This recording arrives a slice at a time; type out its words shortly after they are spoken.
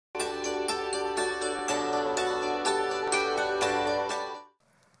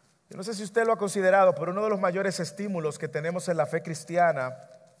Yo no sé si usted lo ha considerado, pero uno de los mayores estímulos que tenemos en la fe cristiana,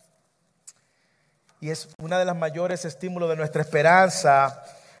 y es una de las mayores estímulos de nuestra esperanza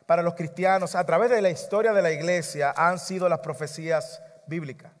para los cristianos a través de la historia de la iglesia, han sido las profecías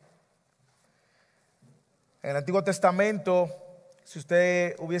bíblicas. En el Antiguo Testamento, si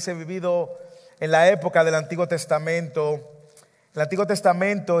usted hubiese vivido en la época del Antiguo Testamento, el Antiguo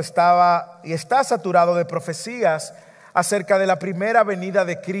Testamento estaba y está saturado de profecías acerca de la primera venida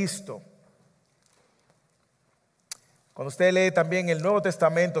de Cristo. Cuando usted lee también el Nuevo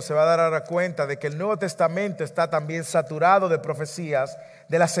Testamento, se va a dar cuenta de que el Nuevo Testamento está también saturado de profecías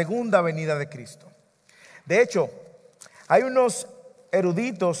de la segunda venida de Cristo. De hecho, hay unos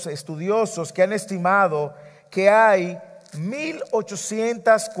eruditos estudiosos que han estimado que hay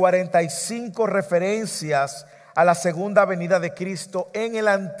 1845 referencias a la segunda venida de Cristo en el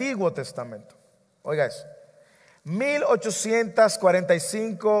Antiguo Testamento. Oiga eso,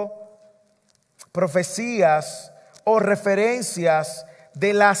 1845 profecías o referencias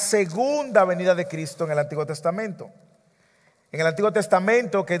de la segunda venida de Cristo en el Antiguo Testamento. En el Antiguo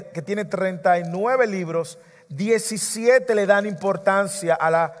Testamento, que tiene 39 libros, 17 le dan importancia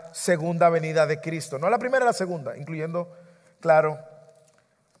a la segunda venida de Cristo. No a la primera, a la segunda, incluyendo, claro,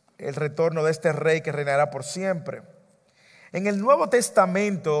 el retorno de este rey que reinará por siempre. En el Nuevo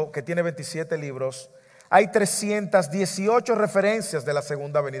Testamento, que tiene 27 libros, hay 318 referencias de la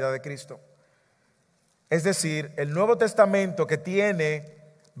segunda venida de Cristo. Es decir, el Nuevo Testamento, que tiene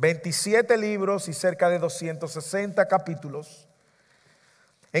 27 libros y cerca de 260 capítulos,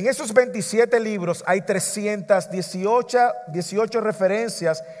 en esos 27 libros hay 318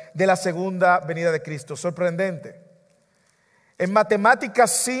 referencias de la segunda venida de Cristo. Sorprendente. En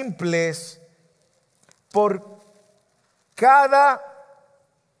matemáticas simples,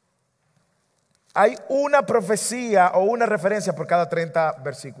 hay una profecía o una referencia por cada 30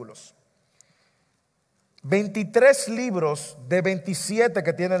 versículos. 23 libros de 27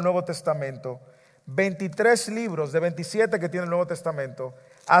 que tiene el Nuevo Testamento, 23 libros de 27 que tiene el Nuevo Testamento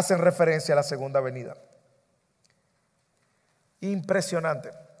hacen referencia a la segunda venida.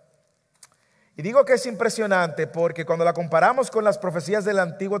 Impresionante. Y digo que es impresionante porque cuando la comparamos con las profecías del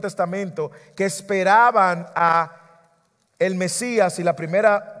Antiguo Testamento que esperaban a el Mesías y la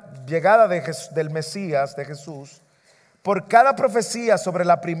primera llegada del Mesías, de Jesús, por cada profecía sobre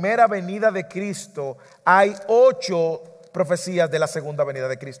la primera venida de Cristo hay 8 profecías de la segunda venida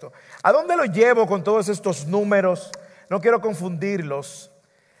de Cristo. ¿A dónde lo llevo con todos estos números? No quiero confundirlos,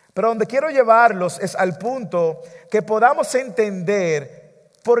 pero donde quiero llevarlos es al punto que podamos entender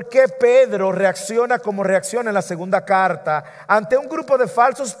por qué Pedro reacciona como reacciona en la segunda carta ante un grupo de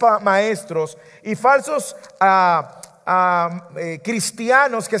falsos maestros y falsos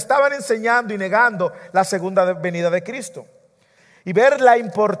cristianos que estaban enseñando y negando la segunda venida de Cristo. Y ver la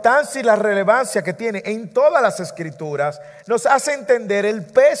importancia y la relevancia que tiene en todas las escrituras nos hace entender el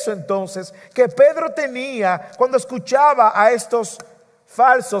peso entonces que Pedro tenía cuando escuchaba a estos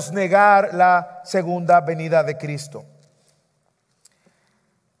falsos negar la segunda venida de Cristo.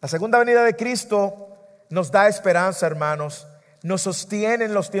 La segunda venida de Cristo nos da esperanza, hermanos, nos sostiene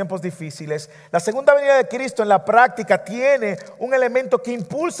en los tiempos difíciles. La segunda venida de Cristo en la práctica tiene un elemento que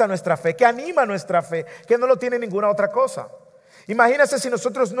impulsa nuestra fe, que anima nuestra fe, que no lo tiene ninguna otra cosa. Imagínense si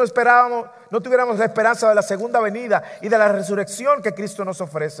nosotros no tuviéramos la esperanza de la segunda venida y de la resurrección que Cristo nos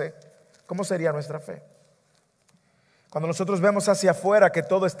ofrece, ¿cómo sería nuestra fe? Cuando nosotros vemos hacia afuera que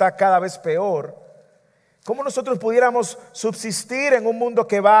todo está cada vez peor, ¿cómo nosotros pudiéramos subsistir en un mundo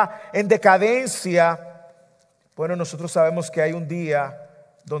que va en decadencia? Bueno, nosotros sabemos que hay un día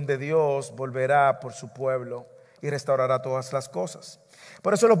donde Dios volverá por su pueblo y restaurará todas las cosas.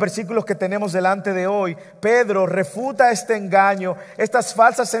 Por eso los versículos que tenemos delante de hoy, Pedro refuta este engaño, estas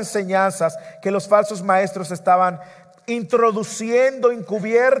falsas enseñanzas que los falsos maestros estaban introduciendo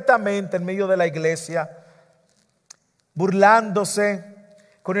encubiertamente en medio de la iglesia, burlándose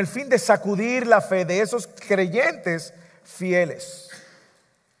con el fin de sacudir la fe de esos creyentes fieles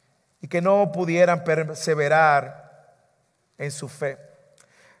y que no pudieran perseverar en su fe.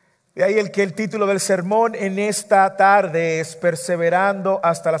 De ahí el título del sermón en esta tarde es Perseverando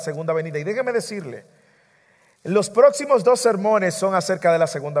hasta la segunda venida. Y déjeme decirle, los próximos 2 sermones son acerca de la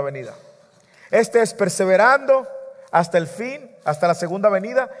segunda venida. Este es Perseverando hasta el fin, hasta la segunda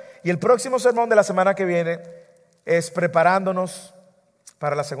venida. Y el próximo sermón de la semana que viene es Preparándonos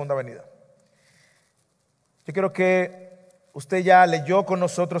para la segunda venida. Yo creo que usted ya leyó con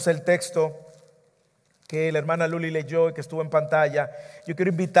nosotros el texto que la hermana Luli leyó y que estuvo en pantalla. Yo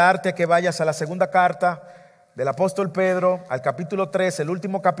quiero invitarte a que vayas a la segunda carta del apóstol Pedro al capítulo 3, el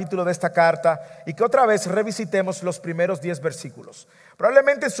último capítulo de esta carta, y que otra vez revisitemos los primeros 10 versículos.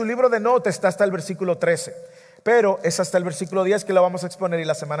 Probablemente en su libro de notas está hasta el versículo 13, pero es hasta el versículo 10 que lo vamos a exponer, y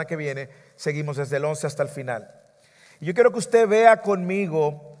la semana que viene seguimos desde el 11 hasta el final. Y yo quiero que usted vea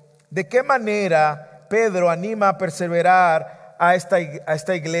conmigo de qué manera Pedro anima a perseverar a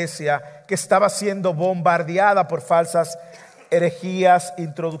esta iglesia que estaba siendo bombardeada por falsas herejías,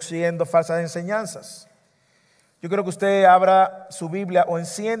 introduciendo falsas enseñanzas. Yo quiero que usted abra su Biblia o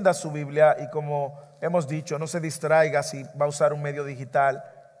encienda su Biblia, y como hemos dicho, no se distraiga si va a usar un medio digital,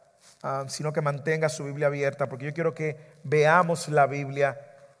 sino que mantenga su Biblia abierta, porque yo quiero que veamos la Biblia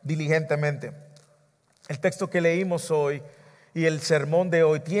diligentemente. El texto que leímos hoy y el sermón de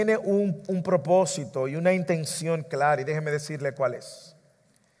hoy tiene un propósito y una intención clara, y déjeme decirle cuál es.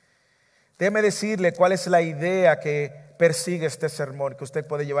 Déjeme decirle cuál es la idea que persigue este sermón, que usted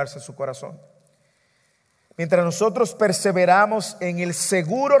puede llevarse en su corazón. Mientras nosotros perseveramos en el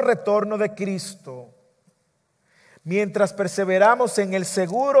seguro retorno de Cristo, mientras perseveramos en el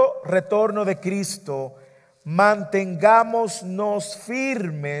seguro retorno de Cristo, mantengámonos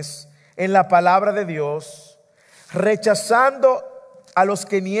firmes en la palabra de Dios, rechazando a los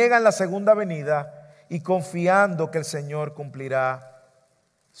que niegan la segunda venida y confiando que el Señor cumplirá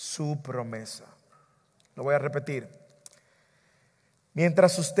su promesa. Lo voy a repetir.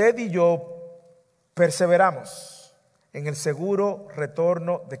 Mientras usted y yo perseveramos en el seguro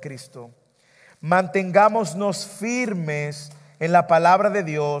retorno de Cristo, mantengámonos firmes en la palabra de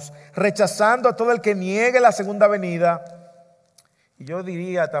Dios, rechazando a todo el que niegue la segunda venida. Y yo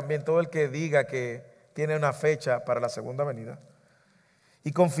diría también todo el que diga que tiene una fecha para la segunda venida,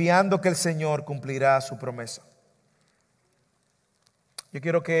 y confiando que el Señor cumplirá su promesa. Yo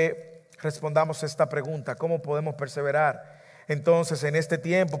quiero que respondamos esta pregunta: ¿cómo podemos perseverar entonces en este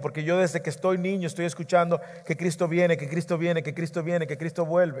tiempo? Porque yo desde que estoy niño estoy escuchando que Cristo viene, que Cristo viene, que Cristo viene, que Cristo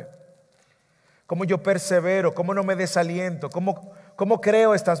vuelve. ¿Cómo yo persevero? ¿Cómo no me desaliento? ¿Cómo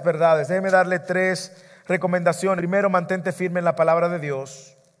creo estas verdades? Déjeme darle 3 recomendaciones. Primero, mantente firme en la palabra de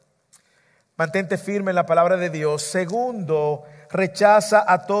Dios. Mantente firme en la palabra de Dios. Segundo, rechaza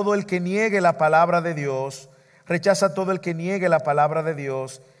a todo el que niegue la palabra de Dios. Rechaza a todo el que niegue la palabra de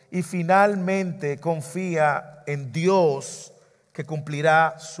Dios. Y finalmente, confía en Dios que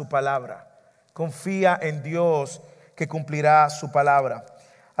cumplirá su palabra. Confía en Dios que cumplirá su palabra.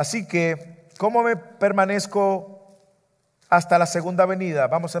 Así que, ¿cómo me permanezco hasta la segunda venida?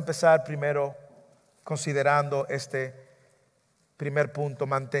 Vamos a empezar primero considerando este primer punto,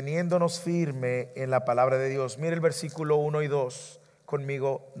 manteniéndonos firme en la palabra de Dios. Mire el versículo 1 y 2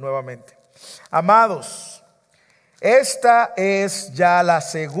 conmigo nuevamente. Amados, esta es ya la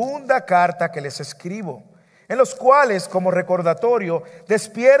segunda carta que les escribo, en los cuales, como recordatorio,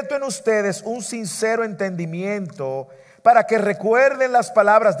 despierto en ustedes un sincero entendimiento, para que recuerden las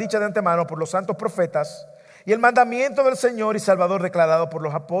palabras dichas de antemano por los santos profetas y el mandamiento del Señor y Salvador declarado por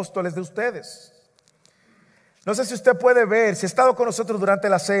los apóstoles de ustedes. No sé si usted puede ver, si ha estado con nosotros durante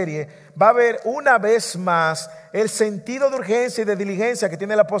la serie, va a ver una vez más el sentido de urgencia y de diligencia que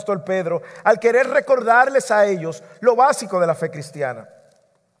tiene el apóstol Pedro al querer recordarles a ellos lo básico de la fe cristiana.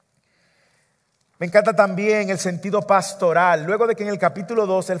 Me encanta también el sentido pastoral. Luego de que en el capítulo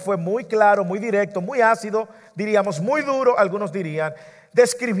 2 él fue muy claro, muy directo, muy ácido, diríamos muy duro, algunos dirían,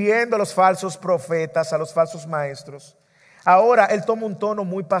 describiendo a los falsos profetas, a los falsos maestros. Ahora él toma un tono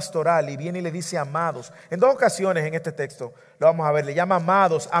muy pastoral y viene y le dice amados. En 2 ocasiones en este texto lo vamos a ver, le llama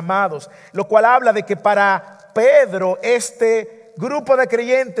amados, amados, lo cual habla de que para Pedro este grupo de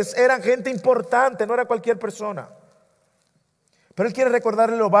creyentes eran gente importante, no era cualquier persona. Pero él quiere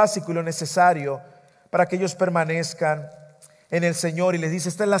recordarle lo básico y lo necesario para que ellos permanezcan en el Señor, y les dice: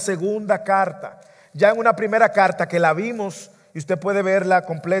 esta es la segunda carta. Ya en una primera carta que la vimos, y usted puede verla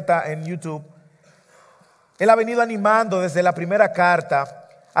completa en YouTube, él ha venido animando desde la primera carta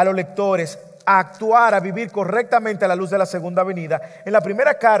a los lectores a actuar, a vivir correctamente a la luz de la segunda venida. En la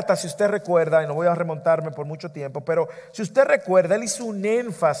primera carta, si usted recuerda, y no voy a remontarme por mucho tiempo, pero si usted recuerda, él hizo un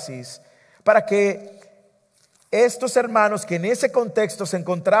énfasis para que estos hermanos que en ese contexto se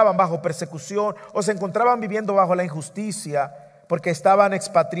encontraban bajo persecución o se encontraban viviendo bajo la injusticia porque estaban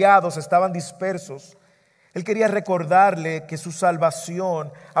expatriados, estaban dispersos, él quería recordarle que su salvación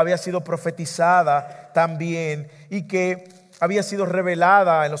había sido profetizada también y que había sido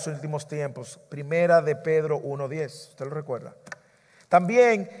revelada en los últimos tiempos. Primera de Pedro 1:10, ¿usted lo recuerda?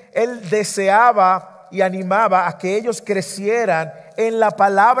 También él deseaba y animaba a que ellos crecieran en la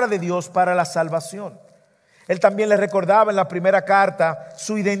palabra de Dios para la salvación. Él también les recordaba en la primera carta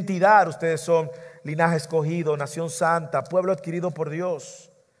su identidad. Ustedes son linaje escogido, nación santa, pueblo adquirido por Dios.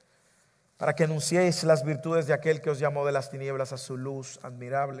 para que anunciéis las virtudes de aquel que os llamó de las tinieblas a su luz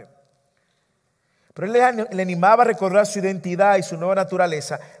admirable. Pero él le animaba a recordar su identidad y su nueva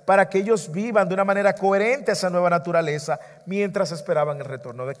naturaleza para que ellos vivan de una manera coherente a esa nueva naturaleza mientras esperaban el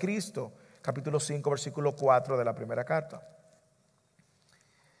retorno de Cristo. Capítulo 5, versículo 4 de la primera carta.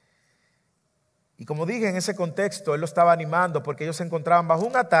 Y como dije, en ese contexto él lo estaba animando porque ellos se encontraban bajo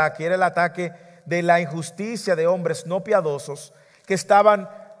un ataque. Era el ataque de la injusticia de hombres no piadosos que estaban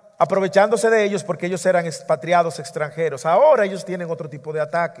aprovechándose de ellos porque ellos eran expatriados extranjeros. Ahora ellos tienen otro tipo de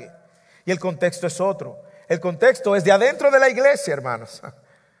ataque. Y el contexto es otro. El contexto es de adentro de la iglesia, hermanos.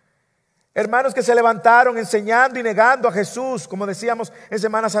 Hermanos que se levantaron enseñando y negando a Jesús. Como decíamos en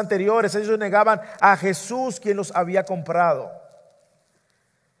semanas anteriores, ellos negaban a Jesús quien los había comprado.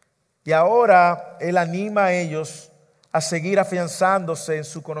 Y ahora Él anima a ellos a seguir afianzándose en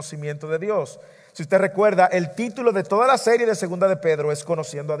su conocimiento de Dios. Si usted recuerda, el título de toda la serie de segunda de Pedro es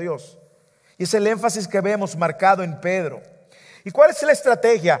Conociendo a Dios. Y es el énfasis que vemos marcado en Pedro. ¿Y cuál es la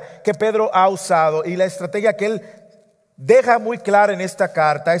estrategia que Pedro ha usado? Y la estrategia que él deja muy clara en esta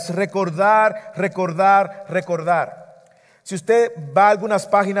carta es recordar, recordar, recordar. Si usted va a algunas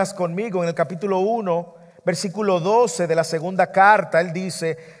páginas conmigo en el capítulo 1, versículo 12 de la segunda carta, él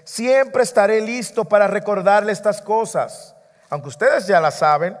dice: siempre estaré listo para recordarle estas cosas, aunque ustedes ya las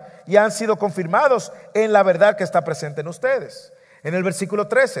saben y han sido confirmados en la verdad que está presente en ustedes. En el versículo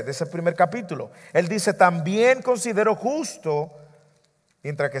 13 de ese primer capítulo, él dice: también considero justo,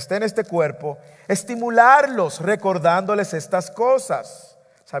 mientras que esté en este cuerpo, estimularlos recordándoles estas cosas,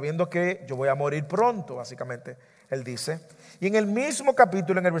 sabiendo que yo voy a morir pronto, básicamente, él dice. Y en el mismo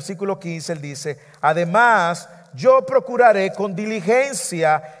capítulo, en el versículo 15, él dice: además, yo procuraré con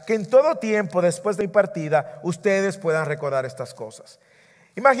diligencia que en todo tiempo después de mi partida ustedes puedan recordar estas cosas.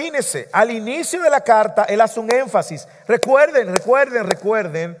 Imagínense, al inicio de la carta él hace un énfasis: recuerden, recuerden,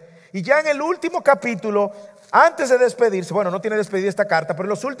 recuerden. Y ya en el último capítulo, antes de despedirse, bueno, no tiene despedida esta carta, pero en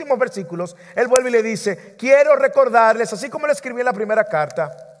los últimos versículos él vuelve y le dice: quiero recordarles, así como le escribí en la primera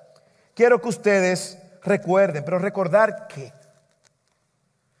carta, quiero que ustedes recuerden. Pero ¿recordar qué?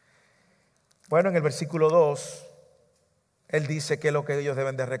 Bueno, en el versículo 2 él dice que es lo que ellos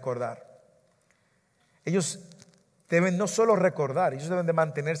deben de recordar. Ellos deben no solo recordar, ellos deben de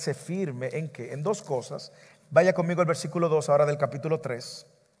mantenerse firmes ¿en qué? En dos cosas. Vaya conmigo al versículo 2 ahora del capítulo 3.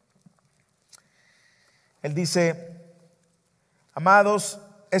 Él dice: amados,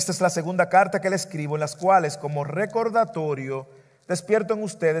 esta es la segunda carta que le escribo, en las cuales como recordatorio despierto en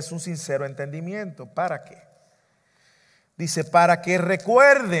ustedes un sincero entendimiento. ¿Para qué? Dice: para que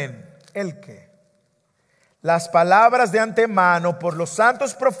recuerden el qué. Las palabras de antemano por los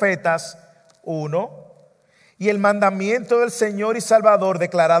santos profetas, 1, y el mandamiento del Señor y Salvador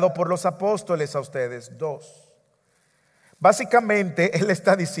declarado por los apóstoles a ustedes, 2. Básicamente él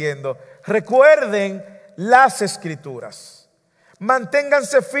está diciendo: recuerden las escrituras,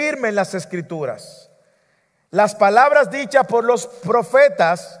 manténganse firmes en las escrituras. Las palabras dichas por los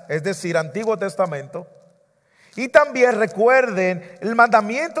profetas, es decir, Antiguo Testamento, y también recuerden el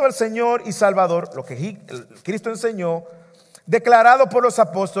mandamiento del Señor y Salvador, lo que Cristo enseñó, declarado por los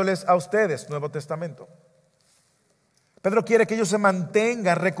apóstoles a ustedes, Nuevo Testamento. Pedro quiere que ellos se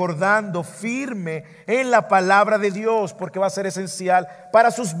mantengan recordando firme en la palabra de Dios, porque va a ser esencial para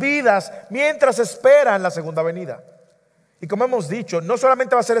sus vidas mientras esperan la segunda venida. Y como hemos dicho, no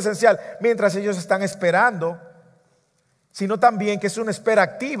solamente va a ser esencial mientras ellos están esperando, sino también que es una espera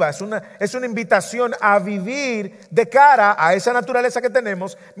activa, es una invitación a vivir de cara a esa naturaleza que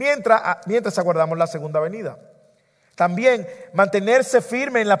tenemos mientras aguardamos la segunda venida. También mantenerse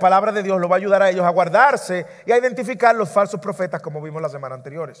firme en la palabra de Dios lo va a ayudar a ellos a guardarse y a identificar los falsos profetas, como vimos las semanas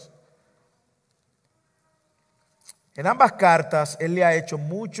anteriores. En ambas cartas él le ha hecho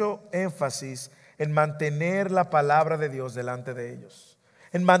mucho énfasis en mantener la palabra de Dios delante de ellos,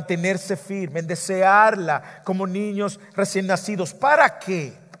 en mantenerse firme, en desearla como niños recién nacidos. ¿Para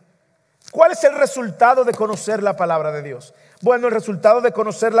qué? ¿Cuál es el resultado de conocer la palabra de Dios? Bueno, el resultado de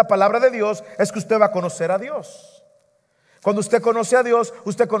conocer la palabra de Dios es que usted va a conocer a Dios. Cuando usted conoce a Dios,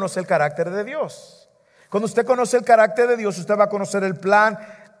 usted conoce el carácter de Dios. Cuando usted conoce el carácter de Dios, usted va a conocer el plan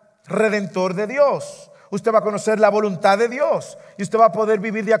redentor de Dios. Usted va a conocer la voluntad de Dios. Y usted va a poder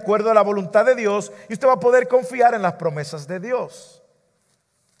vivir de acuerdo a la voluntad de Dios. Y usted va a poder confiar en las promesas de Dios.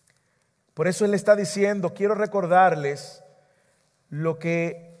 Por eso él está diciendo: quiero recordarles lo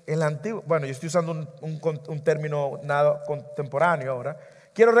que el antiguo, bueno, yo estoy usando un término nada contemporáneo ahora.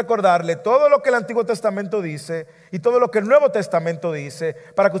 Quiero recordarle todo lo que el Antiguo Testamento dice y todo lo que el Nuevo Testamento dice,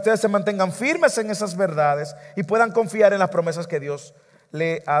 para que ustedes se mantengan firmes en esas verdades y puedan confiar en las promesas que Dios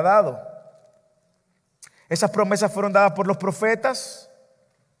le ha dado. Esas promesas fueron dadas por los profetas.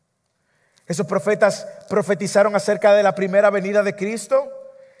 Esos profetas profetizaron acerca de la primera venida de Cristo.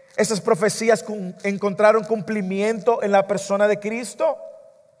 Esas profecías encontraron cumplimiento en la persona de Cristo.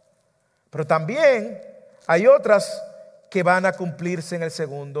 Pero también hay otras que van a cumplirse en el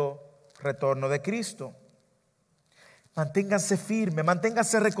segundo retorno de Cristo. Manténganse firmes,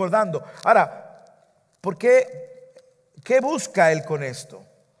 manténganse recordando. Ahora, ¿qué busca él con esto?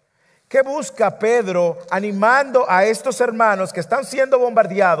 ¿Qué busca Pedro animando a estos hermanos que están siendo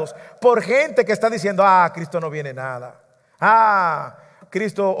bombardeados por gente que está diciendo, Cristo no viene nada?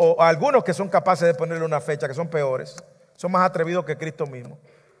 Cristo, o algunos que son capaces de ponerle una fecha, que son peores, son más atrevidos que Cristo mismo.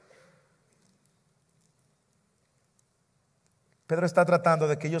 Pedro está tratando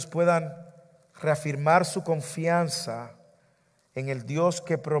de que ellos puedan reafirmar su confianza en el Dios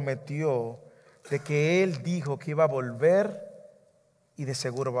que prometió, de que Él dijo que iba a volver y de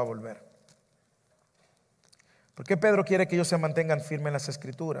seguro va a volver. ¿Por qué Pedro quiere que ellos se mantengan firmes en las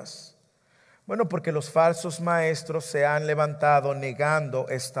Escrituras? Bueno, porque los falsos maestros se han levantado negando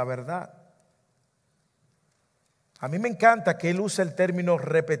esta verdad. A mí me encanta que él use el término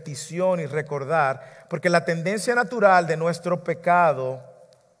repetición y recordar, porque la tendencia natural de nuestro pecado,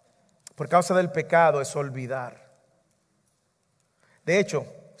 por causa del pecado, es olvidar. De hecho,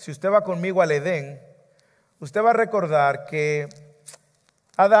 si usted va conmigo al Edén, usted va a recordar que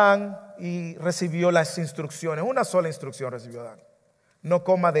Adán recibió las instrucciones. Una sola instrucción recibió Adán: no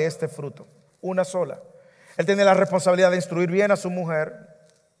coma de este fruto. Una sola. Él tiene la responsabilidad de instruir bien a su mujer.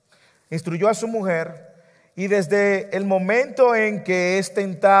 Instruyó a su mujer. Y desde el momento en que es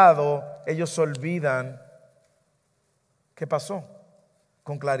tentado, ellos olvidan qué pasó,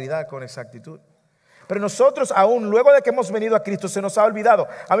 con claridad, con exactitud. Pero nosotros aún, luego de que hemos venido a Cristo, se nos ha olvidado.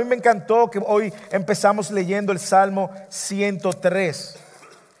 A mí me encantó que hoy empezamos leyendo el Salmo 103.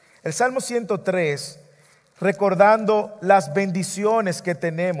 El Salmo 103, recordando las bendiciones que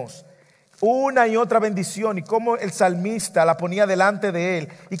tenemos. Una y otra bendición, y cómo el salmista la ponía delante de él.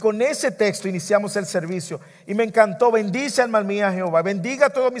 Y con ese texto iniciamos el servicio. Y me encantó: bendice alma mía a Jehová, bendiga a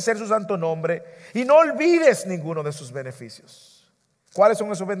todo mi ser su santo nombre, y no olvides ninguno de sus beneficios. ¿Cuáles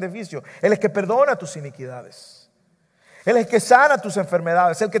son esos beneficios? Él es que perdona tus iniquidades. Él es el que sana tus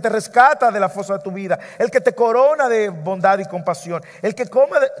enfermedades, el que te rescata de la fosa de tu vida, el que te corona de bondad y compasión, el que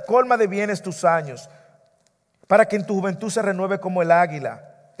colma de bienes tus años, para que en tu juventud se renueve como el águila.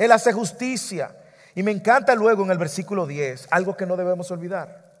 Él hace justicia. Y me encanta luego en el versículo 10, algo que no debemos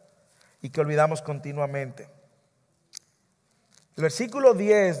olvidar y que olvidamos continuamente. El versículo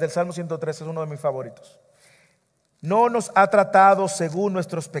 10 del Salmo 103 es uno de mis favoritos. No nos ha tratado según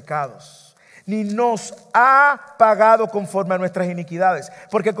nuestros pecados, ni nos ha pagado conforme a nuestras iniquidades.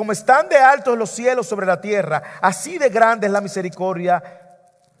 Porque como están de altos los cielos sobre la tierra, así de grande es la misericordia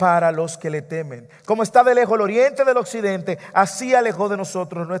para los que le temen. Como está de lejos el oriente del occidente, así alejó de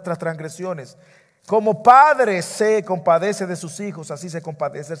nosotros nuestras transgresiones. Como padre se compadece de sus hijos, así se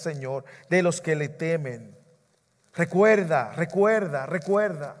compadece el Señor de los que le temen. Recuerda.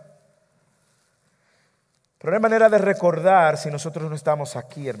 Pero no hay manera de recordar si nosotros no estamos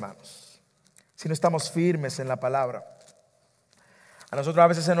aquí, hermanos. Si no estamos firmes en la palabra. A nosotros a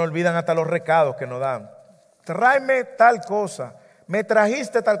veces se nos olvidan hasta los recados que nos dan. Tráeme tal cosa. Me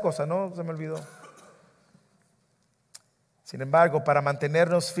trajiste tal cosa. No, se me olvidó. Sin embargo, para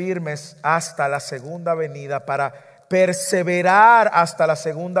mantenernos firmes hasta la segunda venida, para perseverar hasta la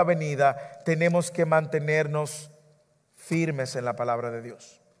segunda venida, tenemos que mantenernos firmes en la palabra de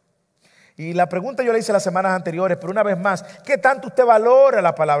Dios. Y la pregunta yo la hice las semanas anteriores, pero una vez más: ¿qué tanto usted valora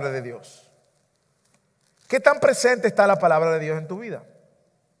la palabra de Dios? ¿Qué tan presente está la palabra de Dios en tu vida?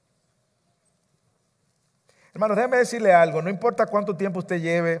 Hermanos, déjeme decirle algo. No importa cuánto tiempo usted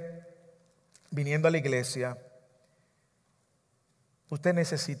lleve viniendo a la iglesia, usted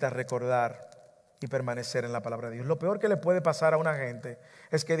necesita recordar y permanecer en la palabra de Dios. Lo peor que le puede pasar a una gente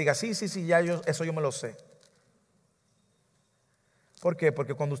es que diga: sí, ya eso yo me lo sé. ¿Por qué?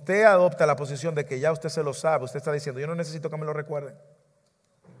 Porque cuando usted adopta la posición de que ya usted se lo sabe, usted está diciendo: yo no necesito que me lo recuerden.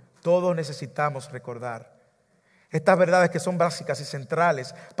 Todos necesitamos recordar estas verdades que son básicas y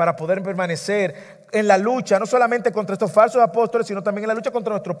centrales para poder permanecer en la lucha, no solamente contra estos falsos apóstoles, sino también en la lucha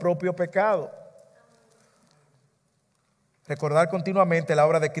contra nuestro propio pecado. Recordar continuamente la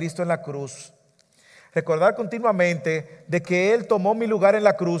obra de Cristo en la cruz. Recordar continuamente de que Él tomó mi lugar en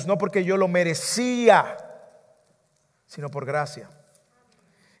la cruz, no porque yo lo merecía, sino por gracia.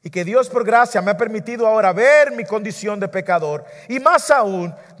 Y que Dios por gracia me ha permitido ahora ver mi condición de pecador. Y más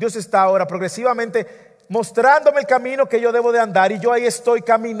aún, Dios está ahora progresivamente mostrándome el camino que yo debo de andar. Y yo ahí estoy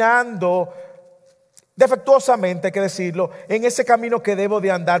caminando defectuosamente, hay que decirlo, en ese camino que debo de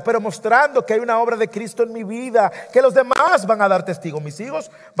andar, pero mostrando que hay una obra de Cristo en mi vida, que los demás van a dar testigo. Mis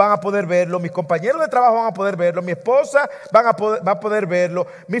hijos van a poder verlo, mis compañeros de trabajo van a poder verlo, mi esposa va a poder verlo,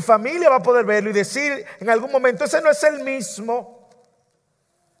 mi familia va a poder verlo y decir en algún momento, ese no es el mismo.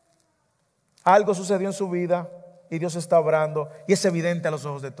 Algo sucedió en su vida y Dios está obrando y es evidente a los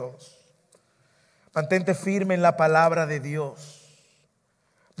ojos de todos. Mantente firme en la palabra de Dios.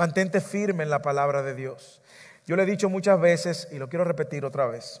 Mantente firme en la palabra de Dios. Yo le he dicho muchas veces y lo quiero repetir otra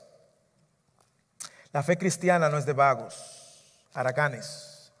vez. La fe cristiana no es de vagos,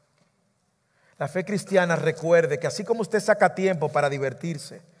 haracanes. La fe cristiana, recuerde que así como usted saca tiempo para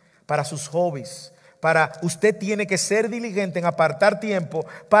divertirse, para sus hobbies, usted tiene que ser diligente en apartar tiempo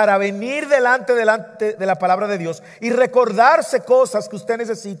para venir delante de la palabra de Dios y recordarse cosas que usted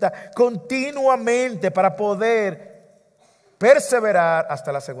necesita continuamente para poder perseverar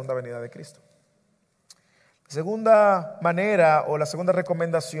hasta la segunda venida de Cristo. La segunda manera o la segunda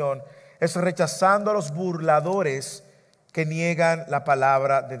recomendación es rechazando a los burladores que niegan la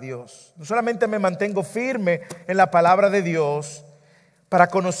palabra de Dios. No solamente me mantengo firme en la palabra de Dios para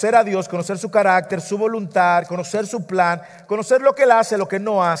conocer a Dios, conocer su carácter, su voluntad, conocer su plan, conocer lo que Él hace, lo que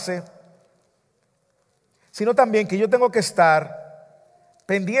no hace, sino también que yo tengo que estar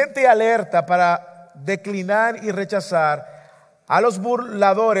pendiente y alerta para declinar y rechazar a los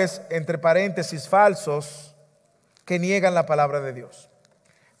burladores, entre paréntesis, falsos, que niegan la palabra de Dios.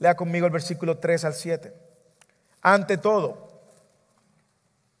 Lea conmigo el versículo 3 al 7. Ante todo,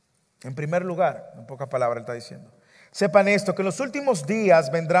 en primer lugar, en pocas palabras él está diciendo, sepan esto, que en los últimos días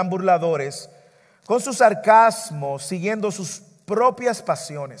vendrán burladores con su sarcasmo, siguiendo sus propias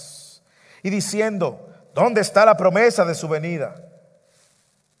pasiones y diciendo, ¿dónde está la promesa de su venida?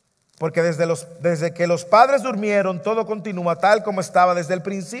 Porque desde que los padres durmieron, todo continúa tal como estaba desde el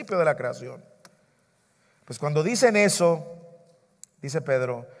principio de la creación. Pues cuando dicen eso, dice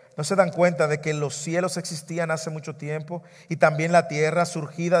Pedro, ¿no se dan cuenta de que los cielos existían hace mucho tiempo y también la tierra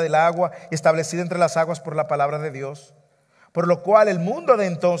surgida del agua y establecida entre las aguas por la palabra de Dios? Por lo cual el mundo de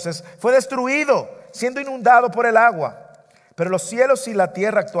entonces fue destruido, siendo inundado por el agua. Pero los cielos y la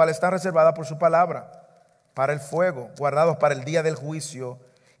tierra actual están reservadas por su palabra, para el fuego, guardados para el día del juicio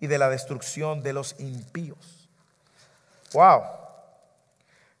y de la destrucción de los impíos. Wow.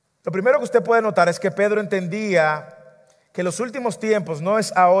 Lo primero que usted puede notar es que Pedro entendía que los últimos tiempos no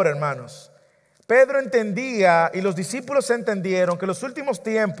es ahora, hermanos. Pedro entendía y los discípulos entendieron que los últimos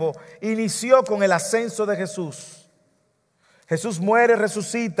tiempos inició con el ascenso de Jesús. Jesús muere,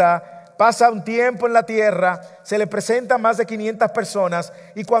 resucita, pasa un tiempo en la tierra, se le presenta a más de 500 personas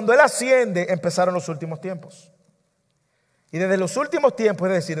y cuando Él asciende empezaron los últimos tiempos. Y desde los últimos tiempos,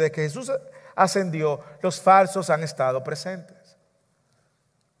 es decir, desde que Jesús ascendió, los falsos han estado presentes.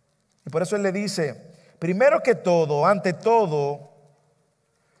 Y por eso Él le dice, primero que todo, ante todo,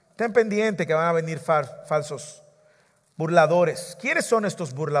 ten pendiente que van a venir falsos burladores. ¿Quiénes son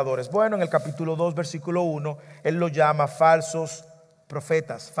estos burladores? Bueno, en el capítulo 2, versículo 1, Él los llama falsos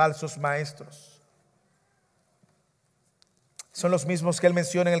profetas, falsos maestros. Son los mismos que Él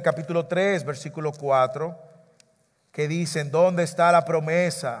menciona en el capítulo 3, versículo 4, que dicen, ¿dónde está la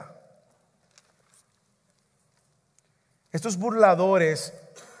promesa? Estos burladores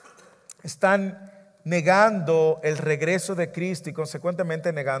están negando el regreso de Cristo y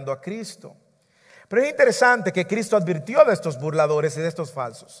consecuentemente negando a Cristo. Pero es interesante que Cristo advirtió de estos burladores y de estos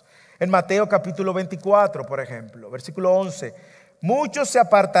falsos. En Mateo capítulo 24, por ejemplo, versículo 11, muchos se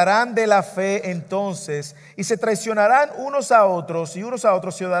apartarán de la fe entonces y se traicionarán unos a otros y unos a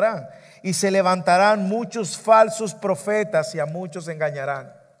otros se odiarán. Y se levantarán muchos falsos profetas y a muchos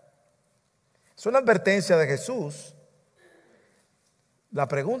engañarán. Es una advertencia de Jesús. La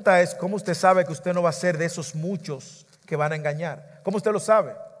pregunta es, ¿cómo usted sabe que usted no va a ser de esos muchos que van a engañar? ¿Cómo usted lo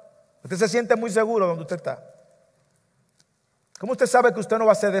sabe? Usted se siente muy seguro donde usted está. ¿Cómo usted sabe que usted no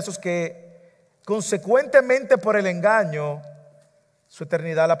va a ser de esos que consecuentemente por el engaño su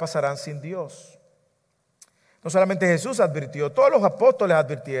eternidad la pasarán sin Dios? No solamente Jesús advirtió, todos los apóstoles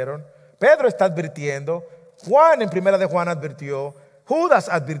advirtieron, Pedro está advirtiendo, Juan en primera de Juan advirtió, Judas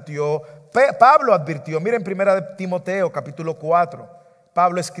advirtió, Pablo advirtió. Miren primera de Timoteo capítulo 4,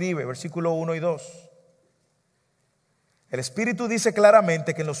 Pablo escribe versículo 1 y 2. El Espíritu dice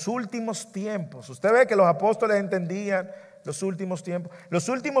claramente que en los últimos tiempos, usted ve que los apóstoles entendían los últimos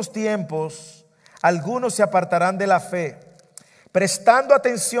tiempos, algunos se apartarán de la fe, prestando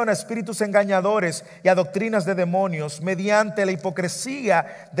atención a espíritus engañadores y a doctrinas de demonios, mediante la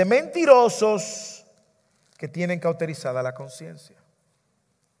hipocresía de mentirosos que tienen cauterizada la conciencia.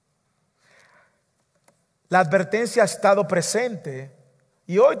 La advertencia ha estado presente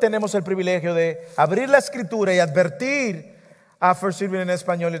Y hoy tenemos el privilegio de abrir la Escritura y advertir a First Serving en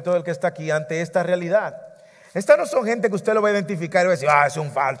español y todo el que está aquí ante esta realidad. Estas no son gente que usted lo va a identificar y va a decir, es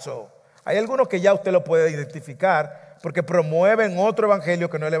un falso. Hay algunos que ya usted lo puede identificar porque promueven otro evangelio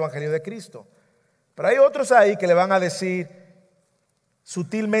que no es el evangelio de Cristo. Pero hay otros ahí que le van a decir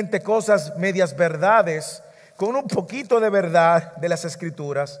sutilmente cosas medias verdades con un poquito de verdad de las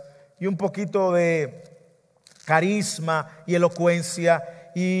Escrituras y un poquito de carisma y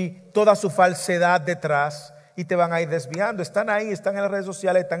elocuencia y toda su falsedad detrás, y te van a ir desviando. Están ahí, están en las redes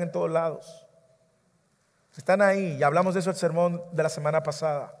sociales, están en todos lados. Están ahí, y hablamos de eso en el sermón de la semana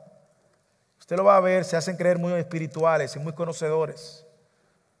pasada. Usted lo va a ver, se hacen creer muy espirituales y muy conocedores.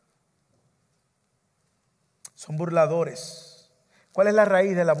 Son burladores. ¿Cuál es la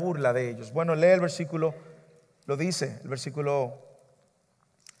raíz de la burla de ellos? Bueno, lee el versículo, lo dice, el versículo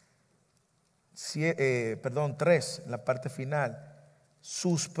 3, en la parte final.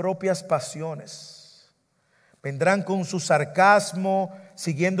 Sus propias pasiones. Vendrán con su sarcasmo,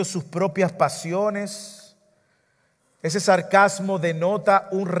 siguiendo sus propias pasiones. Ese sarcasmo denota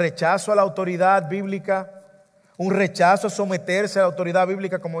un rechazo a la autoridad bíblica, un rechazo a someterse a la autoridad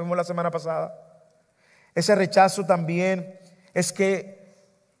bíblica, como vimos la semana pasada. Ese rechazo también es que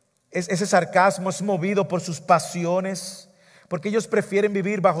ese sarcasmo es movido por sus pasiones, porque ellos prefieren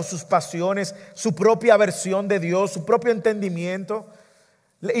vivir bajo sus pasiones, su propia versión de Dios, su propio entendimiento,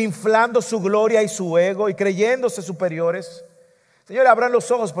 inflando su gloria y su ego y creyéndose superiores. Señores, abran los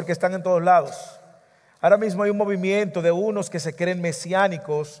ojos porque están en todos lados. Ahora mismo hay un movimiento de unos que se creen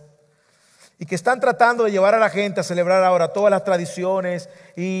mesiánicos y que están tratando de llevar a la gente a celebrar ahora todas las tradiciones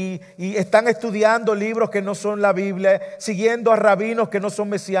y están estudiando libros que no son la Biblia, siguiendo a rabinos que no son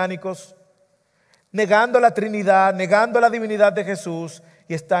mesiánicos, negando la Trinidad, negando la divinidad de Jesús,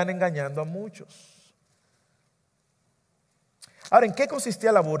 y están engañando a muchos. Ahora, ¿en qué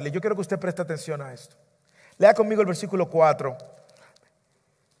consistía la burla? Yo quiero que usted preste atención a esto. Lea conmigo el versículo 4,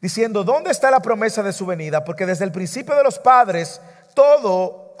 diciendo, ¿dónde está la promesa de su venida? Porque desde el principio de los padres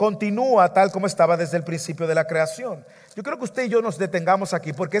todo continúa tal como estaba desde el principio de la creación. Yo creo que usted y yo nos detengamos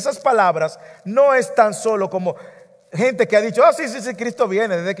aquí, porque esas palabras no es tan solo como gente que ha dicho, sí, Cristo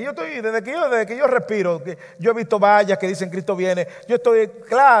viene. Desde que yo respiro, yo he visto vallas que dicen Cristo viene. Yo estoy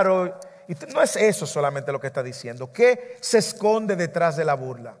claro. Y no es eso solamente lo que está diciendo. ¿Qué se esconde detrás de la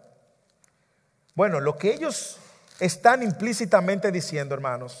burla? Bueno, lo que ellos están implícitamente diciendo,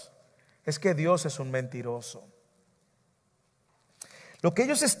 hermanos, es que Dios es un mentiroso. Lo que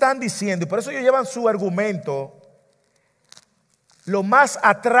ellos están diciendo, y por eso ellos llevan su argumento lo más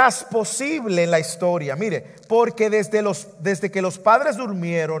atrás posible en la historia. Mire, porque desde que los padres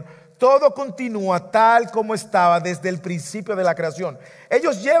durmieron, todo continúa tal como estaba desde el principio de la creación.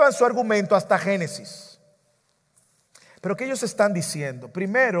 Ellos llevan su argumento hasta Génesis. Pero ¿qué ellos están diciendo?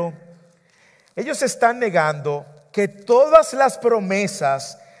 Primero, ellos están negando que todas las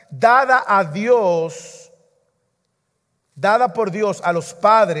promesas dadas por Dios a los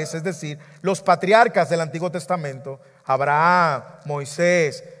padres, es decir, los patriarcas del Antiguo Testamento, Abraham,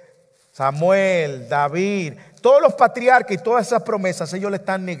 Moisés, Samuel, David, todos los patriarcas y todas esas promesas ellos le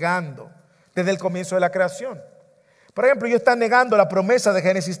están negando desde el comienzo de la creación. Por ejemplo, ellos están negando la promesa de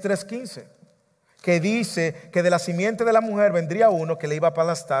Génesis 3:15, que dice que de la simiente de la mujer vendría uno que le iba a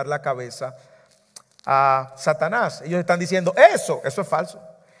aplastar la cabeza a Satanás. Ellos están diciendo eso es falso.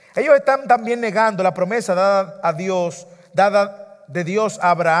 Ellos están también negando la promesa dada de Dios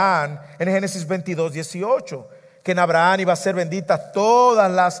a Abraham en Génesis 22:18, que en Abraham iba a ser benditas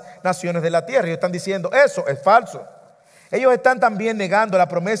todas las naciones de la tierra. Ellos están diciendo eso es falso. Ellos están también negando la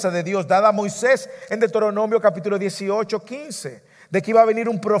promesa de Dios dada a Moisés en Deuteronomio capítulo 18:15, de que iba a venir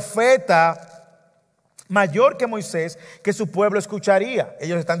un profeta mayor que Moisés, que su pueblo escucharía.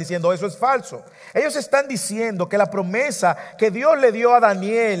 Ellos están diciendo eso es falso. Ellos están diciendo que la promesa que Dios le dio a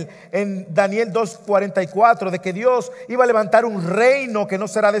Daniel en Daniel 2:44, de que Dios iba a levantar un reino que no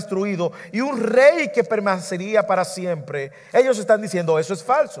será destruido y un rey que permanecería para siempre, ellos están diciendo eso es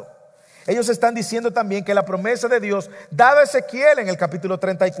falso. Ellos están diciendo también que la promesa de Dios dada a Ezequiel en el capítulo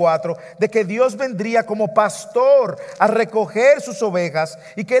 34, de que Dios vendría como pastor a recoger sus ovejas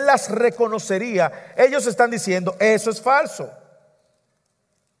y que Él las reconocería, ellos están diciendo eso es falso.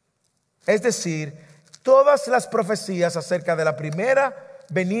 Es decir, todas las profecías acerca de la primera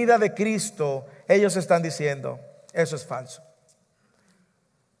venida de Cristo, ellos están diciendo eso es falso.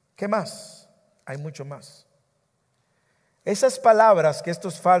 ¿Qué más? Hay mucho más. Esas palabras que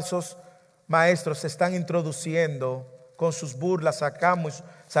estos falsos maestros se están introduciendo con sus burlas,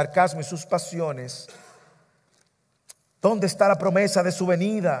 sarcasmo y sus pasiones. ¿Dónde está la promesa de su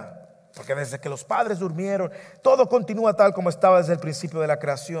venida? porque desde que los padres durmieron, todo continúa tal como estaba desde el principio de la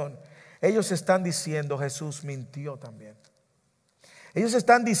creación. Ellos están diciendo, Jesús mintió también. Ellos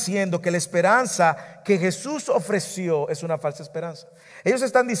están diciendo que la esperanza que Jesús ofreció es una falsa esperanza. Ellos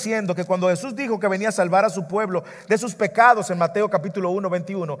están diciendo que cuando Jesús dijo que venía a salvar a su pueblo de sus pecados en Mateo capítulo 1,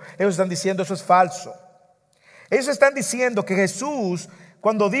 21, ellos están diciendo eso es falso. Ellos están diciendo que Jesús,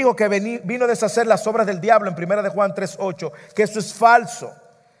 cuando dijo que vino a deshacer las obras del diablo en 1 de Juan 3, 8, que eso es falso.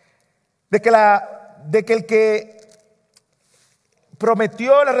 De que el que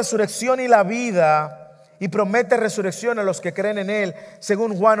prometió la resurrección y la vida y promete resurrección a los que creen en él,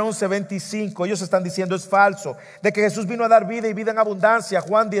 según Juan 11, 25, ellos están diciendo es falso. De que Jesús vino a dar vida y vida en abundancia,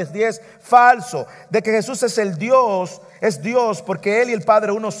 Juan 10, 10, falso. De que Jesús es el Dios, es Dios porque él y el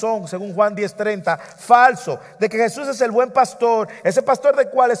Padre uno son, según Juan 10, 30, falso. De que Jesús es el buen pastor, ese pastor del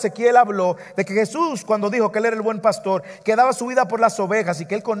cual Ezequiel habló. De que Jesús, cuando dijo que él era el buen pastor, que daba su vida por las ovejas y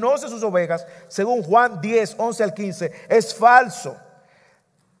que él conoce sus ovejas, según Juan 10, 11 al 15, es falso.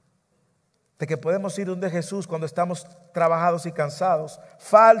 De que podemos ir donde Jesús cuando estamos trabajados y cansados,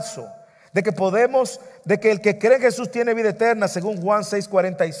 falso. De que el que cree en Jesús tiene vida eterna, según Juan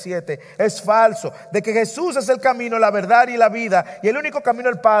 6:47, es falso. De que Jesús es el camino, la verdad y la vida y el único camino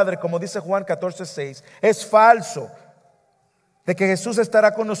al Padre, como dice Juan 14:6, es falso. De que Jesús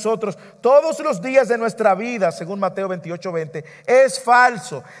estará con nosotros todos los días de nuestra vida, según Mateo 28:20, es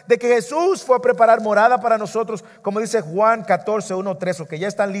falso. De que Jesús fue a preparar morada para nosotros, como dice Juan 14:1-3, o que ya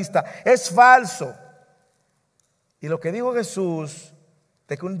están listas, es falso. Y lo que dijo Jesús,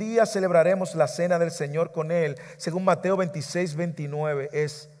 de que un día celebraremos la cena del Señor con él, según Mateo 26:29,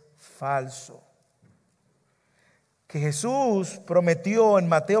 es falso. Que Jesús prometió en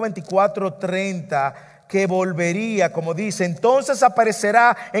Mateo 24:30 que volvería, como dice, entonces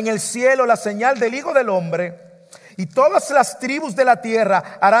aparecerá en el cielo la señal del Hijo del Hombre, y todas las tribus de la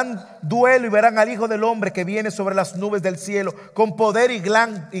tierra harán duelo y verán al Hijo del Hombre que viene sobre las nubes del cielo con poder y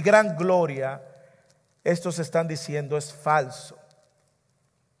gran gloria. Estos están diciendo es falso.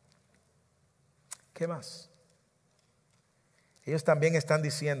 ¿Qué más? Ellos también están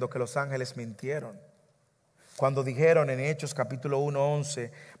diciendo que los ángeles mintieron cuando dijeron en Hechos capítulo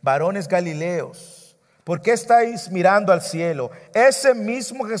 1:11, varones galileos, ¿por qué estáis mirando al cielo? Ese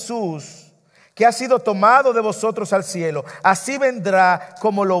mismo Jesús que ha sido tomado de vosotros al cielo, así vendrá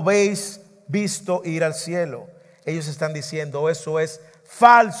como lo habéis visto ir al cielo. Ellos están diciendo eso es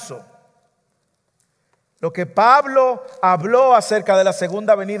falso. Lo que Pablo habló acerca de la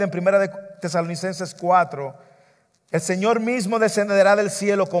segunda venida en 1 de Tesalonicenses 4, el Señor mismo descenderá del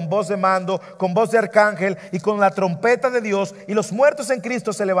cielo con voz de mando, con voz de arcángel y con la trompeta de Dios, y los muertos en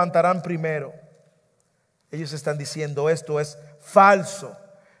Cristo se levantarán primero. Ellos están diciendo esto es falso.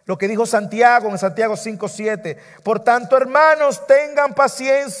 Lo que dijo Santiago en Santiago 5:7, por tanto, hermanos, tengan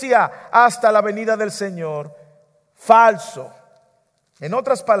paciencia hasta la venida del Señor. Falso. En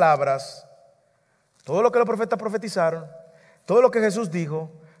otras palabras, todo lo que los profetas profetizaron, todo lo que Jesús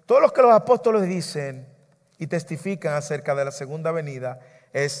dijo, todo lo que los apóstoles dicen y testifican acerca de la segunda venida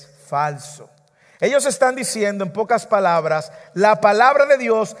es falso. Ellos están diciendo, en pocas palabras, la palabra de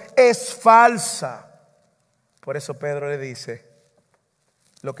Dios es falsa. Por eso Pedro le dice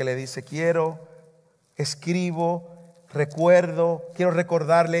lo que le dice: quiero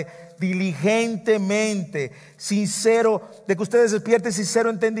recordarle diligentemente, sincero, de que ustedes despierten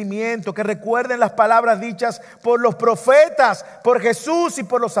sincero entendimiento, que recuerden las palabras dichas por los profetas, por Jesús y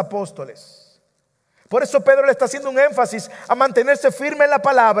por los apóstoles. Por eso Pedro le está haciendo un énfasis a mantenerse firme en la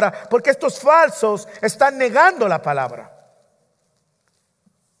palabra, porque estos falsos están negando la palabra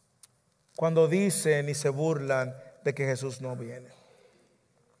cuando dicen y se burlan de que Jesús no viene.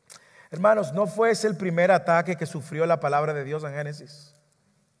 Hermanos, ¿no fue ese el primer ataque que sufrió la palabra de Dios en Génesis?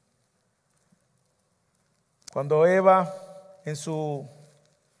 Cuando Eva, en su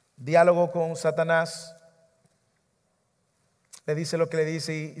diálogo con Satanás, le dice lo que le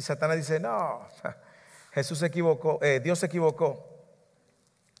dice, y Satanás dice: no, Jesús se equivocó, Dios se equivocó.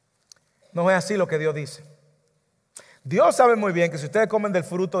 No es así lo que Dios dice. Dios sabe muy bien que si ustedes comen del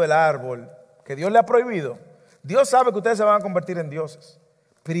fruto del árbol que Dios le ha prohibido, Dios sabe que ustedes se van a convertir en dioses.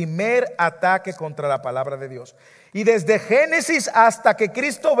 Primer ataque contra la palabra de Dios. Y desde Génesis hasta que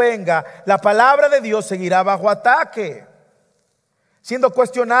Cristo venga, la palabra de Dios seguirá bajo ataque, siendo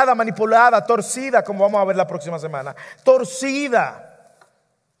cuestionada, manipulada, torcida, como vamos a ver la próxima semana. Torcida.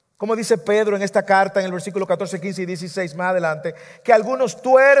 Como dice Pedro en esta carta, en el versículo 14, 15 y 16 más adelante, que algunos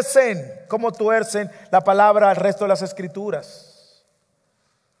tuercen, como tuercen la palabra al resto de las escrituras.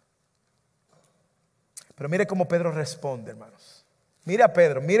 Pero mire cómo Pedro responde, hermanos. Mire a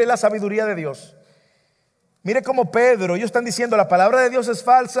Pedro, mire la sabiduría de Dios. Mire cómo Pedro, ellos están diciendo la palabra de Dios es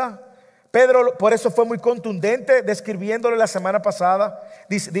falsa. Pedro por eso fue muy contundente describiéndolo la semana pasada,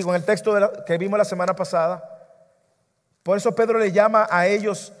 en el texto que vimos la semana pasada. Por eso Pedro le llama a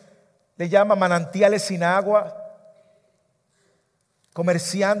ellos, le llama manantiales sin agua,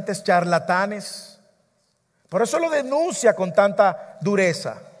 comerciantes, charlatanes. Por eso lo denuncia con tanta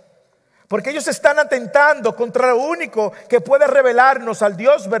dureza, porque ellos están atentando contra lo único que puede revelarnos al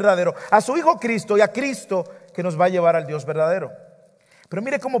Dios verdadero, a su Hijo Cristo y a Cristo que nos va a llevar al Dios verdadero. Pero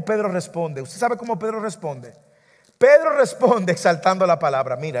mire cómo Pedro responde. ¿Usted sabe cómo Pedro responde? Pedro responde exaltando la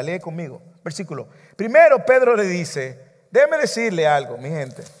palabra. Mira, lee conmigo, versículo. Primero Pedro le dice, déjeme decirle algo, mi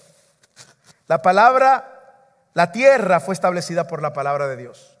gente. La tierra fue establecida por la palabra de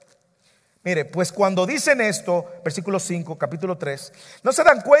Dios. Mire, pues cuando dicen esto, versículo 5, capítulo 3, no se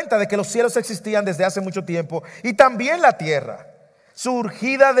dan cuenta de que los cielos existían desde hace mucho tiempo y también la tierra,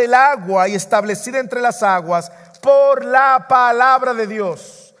 surgida del agua y establecida entre las aguas por la palabra de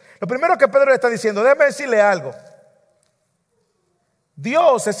Dios. Lo primero que Pedro le está diciendo, déjeme decirle algo.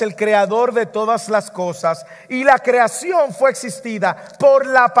 Dios es el creador de todas las cosas y la creación fue existida por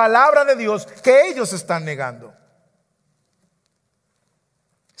la palabra de Dios que ellos están negando.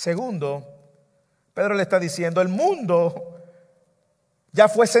 Segundo, Pedro le está diciendo, el mundo ya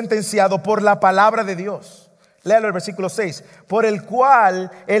fue sentenciado por la palabra de Dios. Léalo el versículo 6. Por el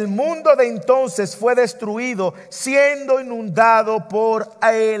cual el mundo de entonces fue destruido, siendo inundado por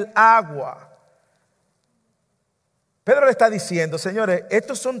el agua. Pedro le está diciendo, señores,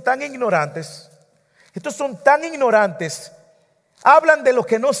 estos son tan ignorantes, hablan de lo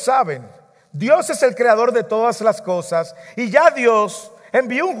que no saben. Dios es el creador de todas las cosas y ya Dios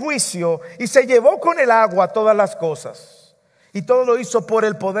envió un juicio y se llevó con el agua todas las cosas. Y todo lo hizo por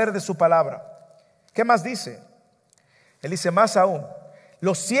el poder de su palabra. ¿Qué más dice? Él dice más aún,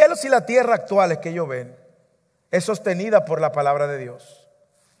 los cielos y la tierra actuales que ellos ven es sostenida por la palabra de Dios.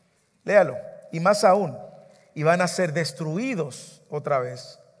 Léalo. Y más aún, y van a ser destruidos otra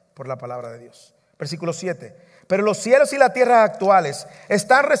vez por la palabra de Dios. Versículo 7. Pero los cielos y la tierra actuales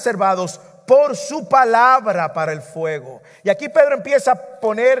están reservados por su palabra para el fuego. Y aquí Pedro empieza a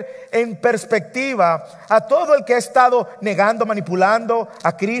poner en perspectiva a todo el que ha estado negando, manipulando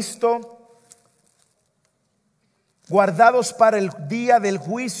a Cristo, guardados para el día del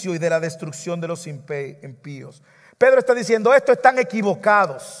juicio y de la destrucción de los impíos. Pedro está diciendo, estos están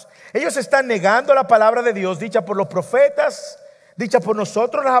equivocados. Ellos están negando la palabra de Dios dicha por los profetas, dicha por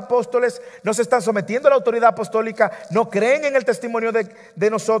nosotros los apóstoles. No se están sometiendo a la autoridad apostólica, no creen en el testimonio de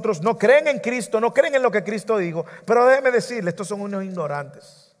nosotros, no creen en Cristo, no creen en lo que Cristo dijo. Pero déjeme decirle, estos son unos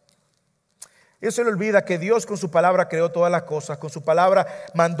ignorantes. Ellos se les olvida que Dios con su palabra creó todas las cosas, con su palabra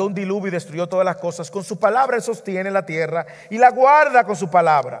mandó un diluvio y destruyó todas las cosas, con su palabra Él sostiene la tierra y la guarda con su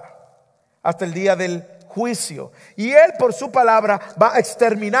palabra hasta el día del juicio. Y Él por su palabra va a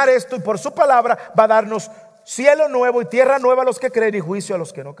exterminar esto y por su palabra va a darnos cielo nuevo y tierra nueva a los que creen y juicio a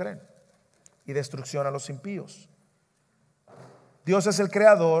los que no creen y destrucción a los impíos. Dios es el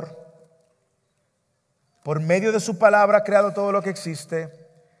creador, por medio de su palabra ha creado todo lo que existe.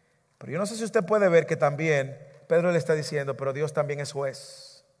 Pero yo no sé si usted puede ver que también Pedro le está diciendo, pero Dios también es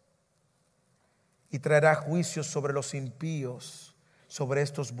juez y traerá juicios sobre los impíos, sobre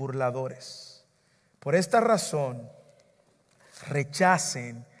estos burladores. Por esta razón,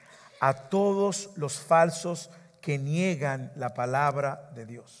 rechacen a todos los falsos que niegan la palabra de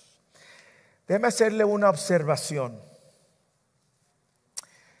Dios. Déjeme hacerle una observación,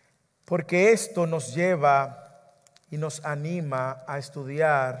 porque esto nos lleva y nos anima a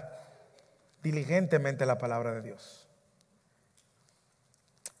estudiar diligentemente la palabra de Dios.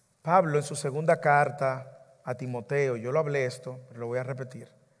 Pablo en su segunda carta a Timoteo, yo lo hablé esto, pero lo voy a repetir.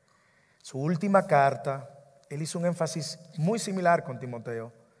 Su última carta, él hizo un énfasis muy similar con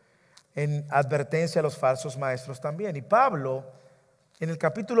Timoteo en advertencia a los falsos maestros también. Y Pablo, en el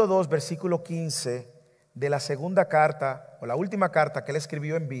capítulo 2, versículo 15 de la segunda carta, o la última carta que él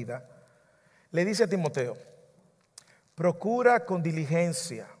escribió en vida, le dice a Timoteo, procura con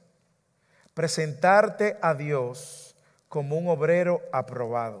diligencia presentarte a Dios como un obrero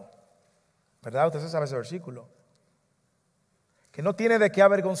aprobado. ¿Verdad? Usted sabe ese versículo. Que no tiene de qué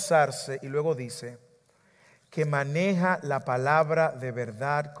avergonzarse, y luego dice que maneja la palabra de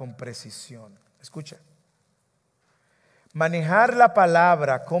verdad con precisión. Escucha. Manejar la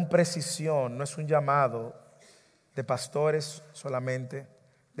palabra con precisión no es un llamado de pastores solamente,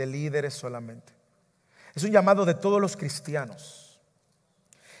 de líderes solamente. Es un llamado de todos los cristianos.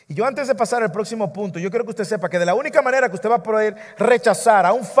 Y yo antes de pasar al próximo punto, yo quiero que usted sepa que de la única manera que usted va a poder rechazar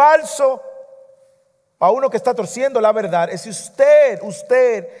a un falso, a uno que está torciendo la verdad, es si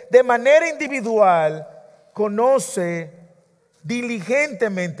usted de manera individual conoce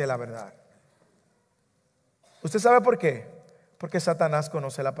diligentemente la verdad. ¿Usted sabe por qué? Porque Satanás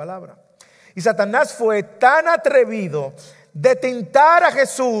conoce la palabra. Y Satanás fue tan atrevido de tentar a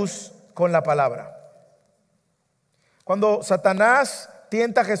Jesús con la palabra. Cuando Satanás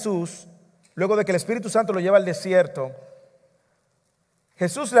tienta a Jesús, luego de que el Espíritu Santo lo lleva al desierto,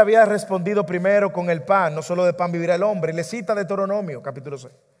 Jesús le había respondido primero con el pan, no solo de pan vivirá el hombre, y le cita Deuteronomio capítulo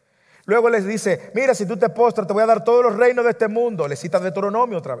 6. Luego les dice, mira, si tú te postras te voy a dar todos los reinos de este mundo. Le cita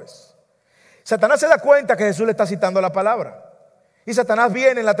Deuteronomio otra vez. Satanás se da cuenta que Jesús le está citando la palabra. Y Satanás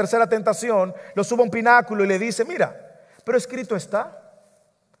viene en la tercera tentación, lo sube a un pináculo y le dice, mira, pero escrito está,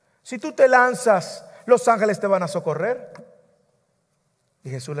 si tú te lanzas, los ángeles te van a socorrer.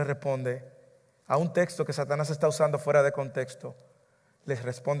 Y Jesús le responde a un texto que Satanás está usando fuera de contexto. Les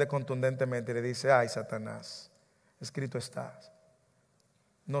responde contundentemente y le dice, ay Satanás, escrito está,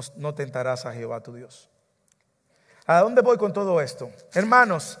 no tentarás a Jehová tu Dios. ¿A dónde voy con todo esto?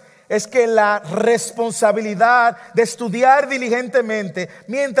 Hermanos, es que la responsabilidad de estudiar diligentemente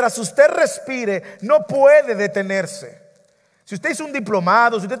mientras usted respire no puede detenerse. Si usted hizo un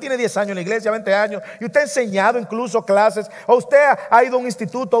diplomado, si usted tiene 10 años en la iglesia, 20 años, y usted ha enseñado incluso clases, o usted ha ido a un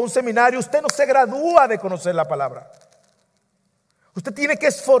instituto, a un seminario, usted no se gradúa de conocer la palabra. Usted tiene que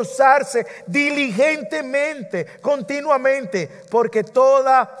esforzarse diligentemente, continuamente, porque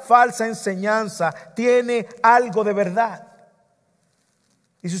toda falsa enseñanza tiene algo de verdad.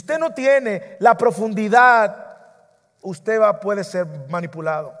 Y si usted no tiene la profundidad, usted puede ser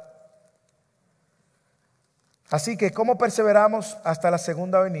manipulado. Así que, ¿cómo perseveramos hasta la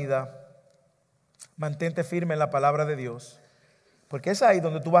segunda venida? Mantente firme en la palabra de Dios. Porque es ahí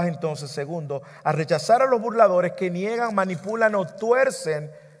donde tú vas entonces, segundo, a rechazar a los burladores que niegan, manipulan o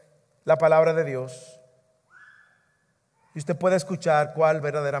tuercen la palabra de Dios. Y usted puede escuchar cuál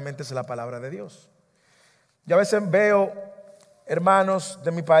verdaderamente es la palabra de Dios. Yo a veces veo hermanos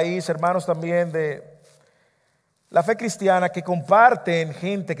de mi país, hermanos también de la fe cristiana, que comparten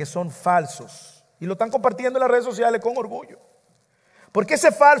gente que son falsos. Y lo están compartiendo en las redes sociales con orgullo. Porque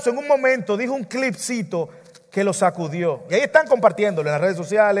ese falso en un momento dijo un clipcito que lo sacudió. Y ahí están compartiéndolo en las redes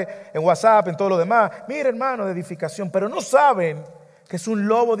sociales, en WhatsApp, en todo lo demás. Mira, hermano, de edificación. Pero no saben que es un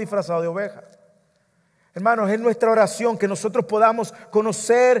lobo disfrazado de oveja. Hermanos, es nuestra oración que nosotros podamos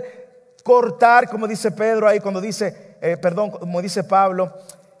conocer, cortar, como dice Pedro ahí, como dice Pablo,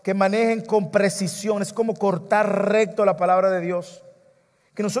 que manejen con precisión. Es como cortar recto la palabra de Dios.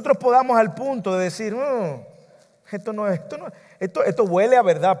 Que nosotros podamos al punto de decir, esto huele a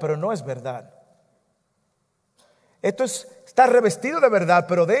verdad, pero no es verdad. Está revestido de verdad,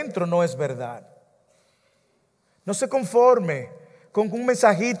 pero dentro no es verdad. No se conforme con un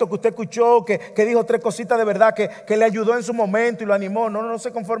mensajito que usted escuchó, que dijo 3 cositas de verdad, que le ayudó en su momento y lo animó. No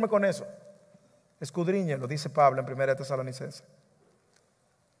se conforme con eso. Escudriñelo, dice Pablo en 1 Tesalonicenses.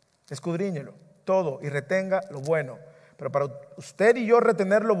 Escudriñelo todo y retenga lo bueno. Pero para usted y yo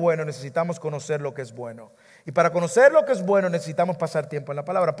retener lo bueno necesitamos conocer lo que es bueno. Y para conocer lo que es bueno necesitamos pasar tiempo en la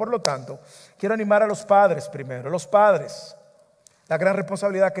palabra. Por lo tanto, quiero animar a los padres primero. Los padres, la gran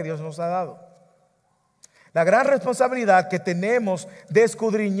responsabilidad que Dios nos ha dado. La gran responsabilidad que tenemos de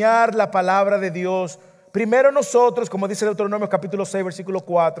escudriñar la palabra de Dios. Primero nosotros, como dice Deuteronomio capítulo 6, versículo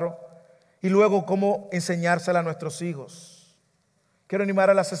 4. Y luego cómo enseñársela a nuestros hijos. Quiero animar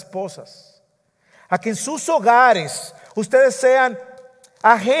a las esposas a que en sus hogares ustedes sean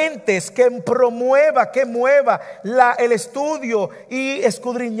agentes que mueva el estudio y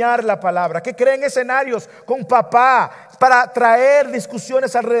escudriñar la palabra, que creen escenarios con papá para traer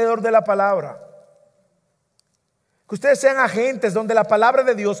discusiones alrededor de la palabra. Que ustedes sean agentes donde la palabra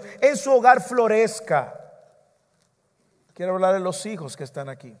de Dios en su hogar florezca. Quiero hablar de los hijos que están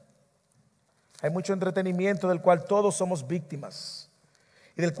aquí. Hay mucho entretenimiento del cual todos somos víctimas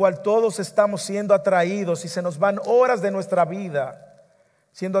y del cual todos estamos siendo atraídos y se nos van horas de nuestra vida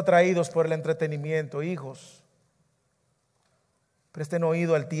siendo atraídos por el entretenimiento. Hijos, presten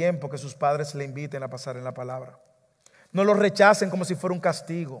oído al tiempo que sus padres le inviten a pasar en la palabra. No lo rechacen como si fuera un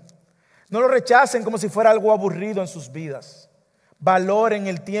castigo. No lo rechacen como si fuera algo aburrido en sus vidas. Valoren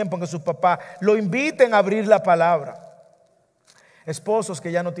el tiempo en que sus papás lo inviten a abrir la palabra. Esposos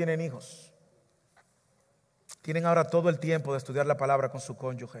que ya no tienen hijos, tienen ahora todo el tiempo de estudiar la palabra con su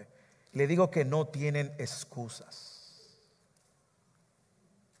cónyuge. Le digo que no tienen excusas.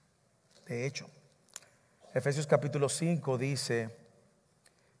 De hecho, Efesios capítulo 5 dice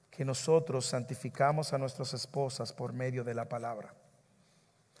que nosotros santificamos a nuestras esposas por medio de la palabra.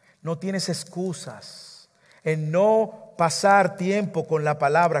 No tienes excusas en no pasar tiempo con la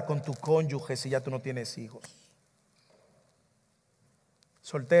palabra con tu cónyuge si ya tú no tienes hijos.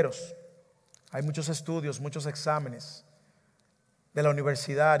 Solteros, hay muchos estudios, muchos exámenes de la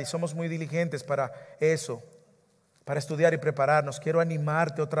universidad y somos muy diligentes para eso. para estudiar y prepararnos. Quiero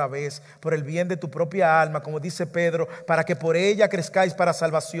animarte otra vez por el bien de tu propia alma, como dice Pedro, para que por ella crezcáis para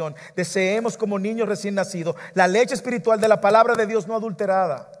salvación. Deseemos como niños recién nacidos la leche espiritual de la palabra de Dios no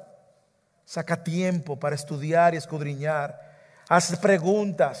adulterada. Saca tiempo para estudiar y escudriñar. Haz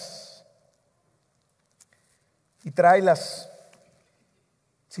preguntas y tráelas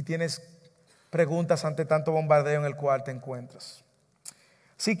si tienes preguntas ante tanto bombardeo en el cual te encuentras.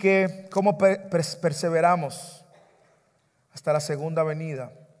 Así que, ¿cómo perseveramos hasta la segunda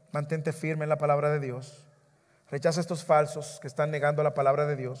venida? Mantente firme en la palabra de Dios. Rechaza estos falsos que están negando la palabra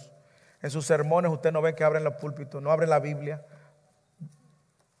de Dios. En sus sermones usted no ve que abren los púlpitos, no abren la Biblia.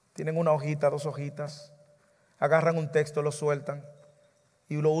 Tienen una hojita, 2 hojitas, agarran un texto, lo sueltan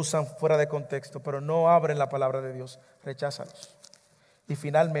y lo usan fuera de contexto, pero no abren la palabra de Dios. Recházalos. Y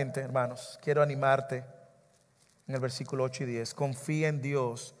finalmente, hermanos, quiero animarte en el versículo 8 y 10. Confía en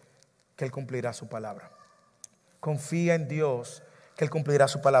Dios que Él cumplirá su palabra. Confía en Dios que Él cumplirá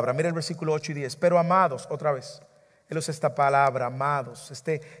su palabra. Mira el versículo 8 y 10. Pero amados, otra vez, Él usa esta palabra, amados,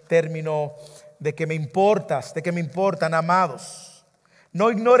 este término de que me importas, de que me importan, amados. No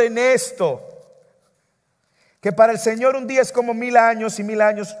ignoren esto, que para el Señor un día es como 1000 años y 1000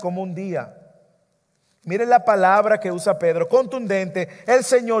 años como un día. Miren la palabra que usa Pedro, contundente. El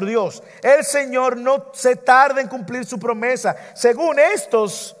Señor Dios, el Señor no se tarda en cumplir su promesa. Según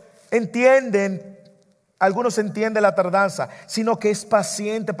estos entienden, algunos entienden la tardanza, sino que es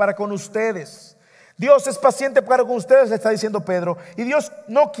paciente para con ustedes. Dios es paciente para con ustedes, le está diciendo Pedro. Y Dios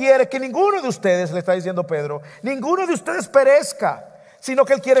no quiere que ninguno de ustedes, le está diciendo Pedro, ninguno de ustedes perezca, sino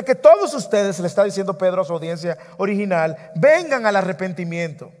que Él quiere que todos ustedes, le está diciendo Pedro a su audiencia original, vengan al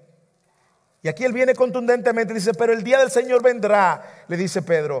arrepentimiento. Y aquí Él viene contundentemente, dice, pero el día del Señor vendrá, le dice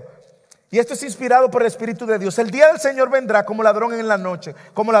Pedro. Y esto es inspirado por el Espíritu de Dios. El día del Señor vendrá como ladrón en la noche,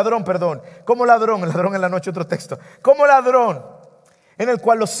 como ladrón en la noche, otro texto. Como ladrón, en el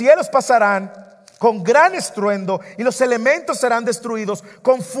cual los cielos pasarán con gran estruendo y los elementos serán destruidos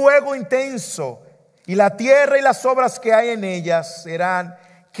con fuego intenso. Y la tierra y las obras que hay en ellas serán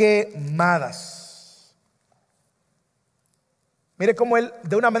quemadas. Mire cómo Él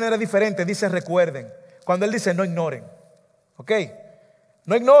de una manera diferente dice recuerden. Cuando Él dice no ignoren. ¿Ok?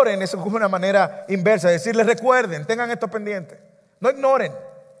 No ignoren, eso es como una manera inversa de decirles recuerden, tengan esto pendiente. No ignoren.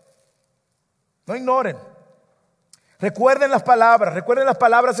 No ignoren. Recuerden las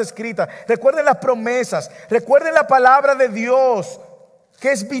palabras escritas, recuerden las promesas, recuerden la palabra de Dios,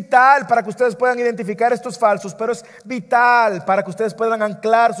 que es vital para que ustedes puedan identificar estos falsos, pero es vital para que ustedes puedan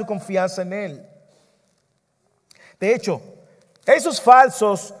anclar su confianza en Él. De hecho, esos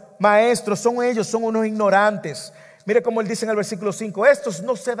falsos maestros son unos ignorantes. Mire cómo Él dice en el versículo 5, estos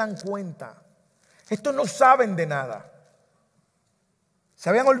no se dan cuenta, estos no saben de nada. Se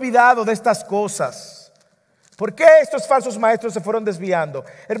habían olvidado de estas cosas. ¿Por qué estos falsos maestros se fueron desviando?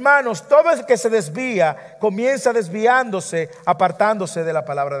 Hermanos, todo el que se desvía comienza desviándose, apartándose de la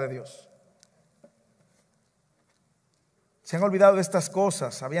palabra de Dios. Se han olvidado de estas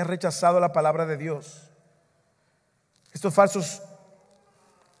cosas, habían rechazado la palabra de Dios. Estos falsos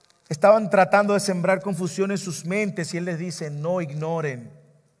estaban tratando de sembrar confusión en sus mentes y Él les dice, no ignoren.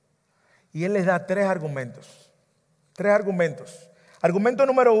 Y Él les da 3 argumentos. 3 argumentos. Argumento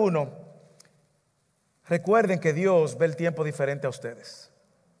número 1. Recuerden que Dios ve el tiempo diferente a ustedes.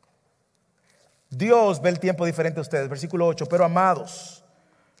 Dios ve el tiempo diferente a ustedes. Versículo 8. Pero amados,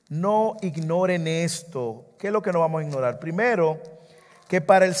 no ignoren esto. ¿Qué es lo que no vamos a ignorar? Primero, que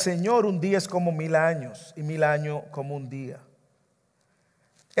para el Señor un día es como 1000 años y 1000 años como un día.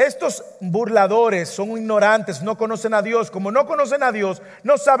 Estos burladores son ignorantes, no conocen a Dios. Como no conocen a Dios,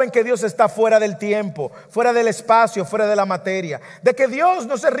 no saben que Dios está fuera del tiempo, fuera del espacio, fuera de la materia. De que Dios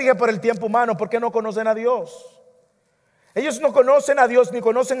no se rige por el tiempo humano porque no conocen a Dios. Ellos no conocen a Dios ni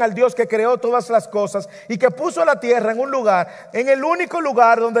conocen al Dios que creó todas las cosas y que puso la tierra en un lugar, en el único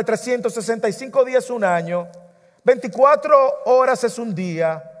lugar donde 365 días es un año, 24 horas es un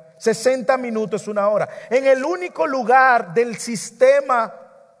día, 60 minutos es una hora. En el único lugar del sistema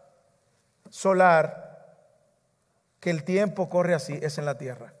solar que el tiempo corre así es en la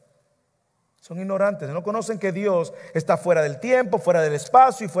tierra. Son ignorantes, no conocen que Dios está fuera del tiempo, fuera del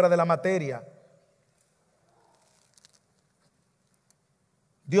espacio y fuera de la materia.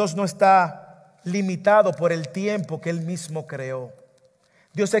 Dios no está limitado por el tiempo que Él mismo creó.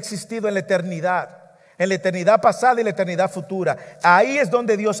 Dios ha existido en la eternidad pasada y la eternidad futura. Ahí es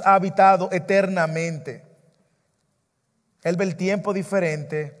donde Dios ha habitado eternamente. Él ve el tiempo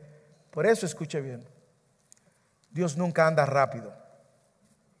diferente. Por eso escuche bien, Dios nunca anda rápido.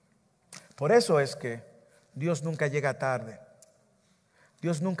 Por eso es que Dios nunca llega tarde.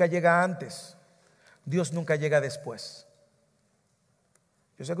 Dios nunca llega antes. Dios nunca llega después.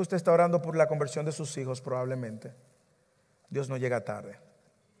 Yo sé que usted está orando por la conversión de sus hijos probablemente. Dios no llega tarde.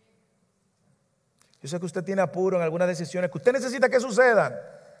 Yo sé que usted tiene apuro en algunas decisiones que usted necesita que sucedan.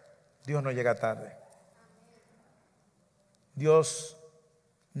 Dios no llega tarde. Dios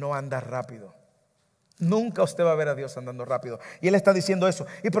no anda rápido. Nunca usted va a ver a Dios andando rápido. Y Él está diciendo eso.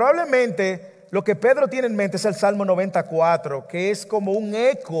 Y probablemente lo que Pedro tiene en mente es el Salmo 94, que es como un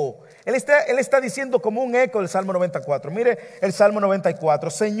eco. Él está diciendo como un eco del Salmo 94. Mire el Salmo 94.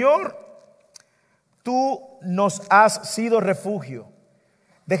 Señor, tú nos has sido refugio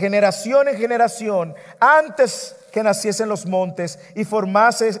de generación en generación, antes que naciesen los montes y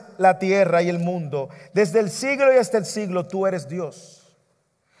formases la tierra y el mundo. Desde el siglo y hasta el siglo tú eres Dios.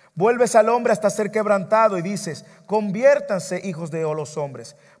 Vuelves al hombre hasta ser quebrantado y dices: conviértanse, hijos de los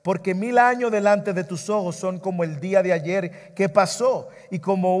hombres, porque 1000 años delante de tus ojos son como el día de ayer que pasó y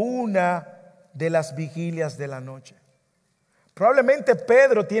como una de las vigilias de la noche. Probablemente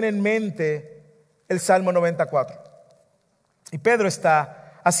Pedro tiene en mente el Salmo 94. Y Pedro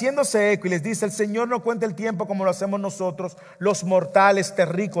está haciéndose eco y les dice: el Señor no cuenta el tiempo como lo hacemos nosotros, los mortales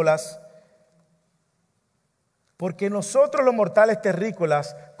terrícolas. Porque nosotros los mortales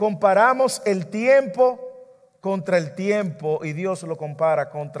terrícolas comparamos el tiempo contra el tiempo y Dios lo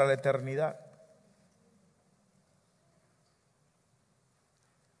compara contra la eternidad.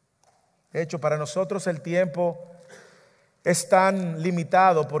 De hecho, para nosotros el tiempo es tan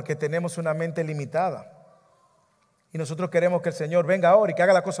limitado porque tenemos una mente limitada. Y nosotros queremos que el Señor venga ahora y que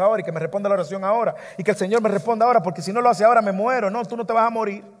haga la cosa ahora y que me responda la oración ahora y que el Señor me responda ahora, porque si no lo hace ahora me muero. No, tú no te vas a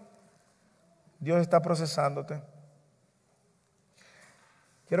morir. Dios está procesándote.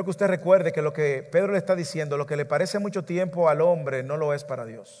 Quiero que usted recuerde que lo que Pedro le está diciendo, lo que le parece mucho tiempo al hombre, no lo es para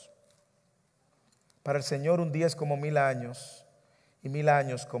Dios. Para el Señor un día es como 1000 años y 1000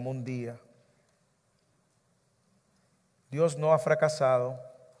 años como un día. Dios no ha fracasado.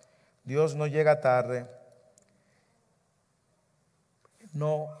 Dios no llega tarde.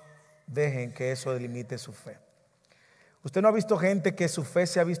 No dejen que eso delimite su fe. Usted no ha visto gente que su fe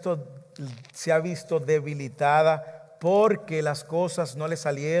se ha visto debilitada porque las cosas no le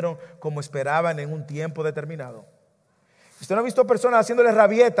salieron como esperaban en un tiempo determinado. Usted no ha visto personas haciéndole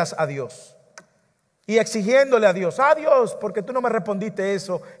rabietas a Dios y exigiéndole a Dios: ah, Dios, porque tú no me respondiste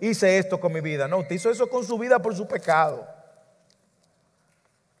eso, hice esto con mi vida. No, usted hizo eso con su vida por su pecado.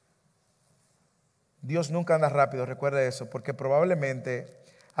 Dios nunca anda rápido, recuerde eso, porque probablemente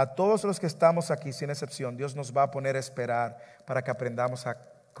a todos los que estamos aquí, sin excepción, Dios nos va a poner a esperar para que aprendamos a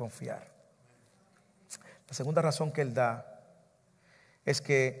confiar. La segunda razón que Él da es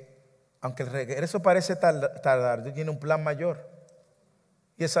que, aunque el regreso parece tardar, Dios tiene un plan mayor,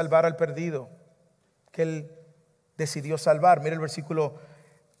 y es salvar al perdido, que Él decidió salvar. Mire el versículo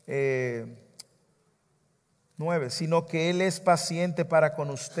 9, sino que Él es paciente para con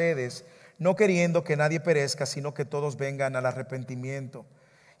ustedes, no queriendo que nadie perezca, sino que todos vengan al arrepentimiento.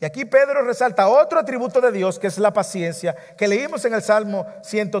 Y aquí Pedro resalta otro atributo de Dios, que es la paciencia, que leímos en el Salmo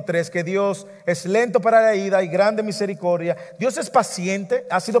 103, que Dios es lento para la ira y grande misericordia. Dios es paciente,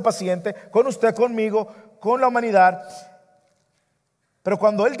 ha sido paciente con usted, conmigo, con la humanidad. Pero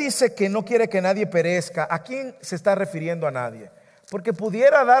cuando Él dice que no quiere que nadie perezca, ¿a quién se está refiriendo? A nadie. Porque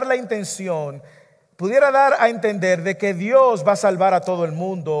pudiera dar la intención, pudiera dar a entender de que Dios va a salvar a todo el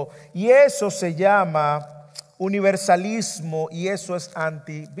mundo, y eso se llama universalismo, y eso es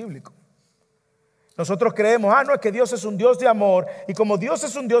antibíblico. Nosotros creemos: no, es que Dios es un Dios de amor, y como Dios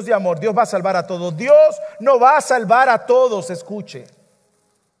es un Dios de amor, Dios va a salvar a todos. Dios no va a salvar a todos, escuche.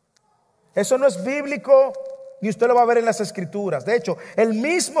 Eso no es bíblico, ni usted lo va a ver en las Escrituras. De hecho, el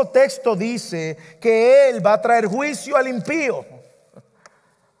mismo texto dice que Él va a traer juicio al impío.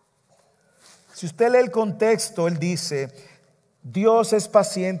 Si usted lee el contexto, Él dice: Dios es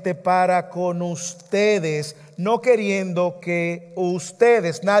paciente para con ustedes, no queriendo que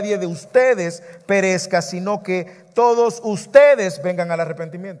ustedes, nadie de ustedes perezca, sino que todos ustedes vengan al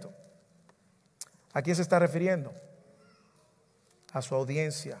arrepentimiento. ¿A quién se está refiriendo? A su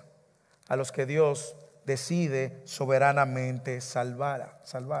audiencia, a los que Dios decide soberanamente salvar.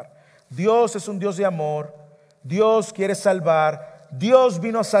 Dios es un Dios de amor. Dios quiere salvar. Dios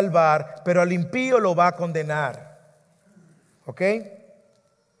vino a salvar, pero al impío lo va a condenar. ¿Ok?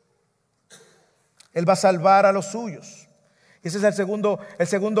 Él va a salvar a los suyos. Ese es el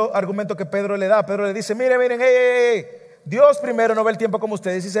segundo argumento que Pedro le da. Pedro le dice: miren, Dios primero no ve el tiempo como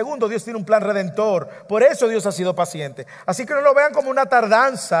ustedes, y segundo, Dios tiene un plan redentor. Por eso Dios ha sido paciente. Así que no lo vean como una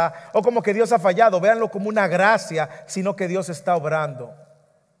tardanza o como que Dios ha fallado. Véanlo como una gracia, sino que Dios está obrando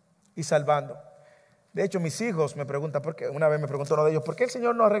y salvando. De hecho, mis hijos me preguntan, ¿por qué? Una vez me preguntó uno de ellos, ¿por qué el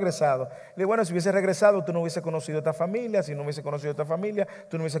Señor no ha regresado? Le digo, bueno, si hubiese regresado, tú no hubiese conocido esta familia. Si no hubiese conocido esta familia,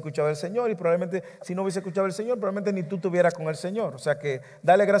 tú no hubiese escuchado al Señor. Y probablemente, si no hubiese escuchado al Señor, probablemente ni tú estuvieras con el Señor. O sea que,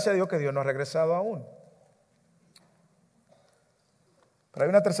 dale gracias a Dios que Dios no ha regresado aún. Pero hay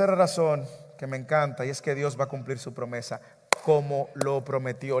una tercera razón que me encanta, y es que Dios va a cumplir su promesa como lo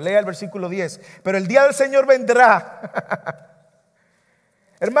prometió. Lea el versículo 10. Pero el día del Señor vendrá.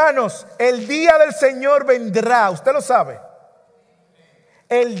 Hermanos, el día del Señor vendrá, usted lo sabe.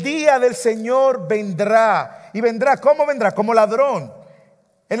 El día del Señor vendrá. ¿Y vendrá? ¿Cómo vendrá? Como ladrón,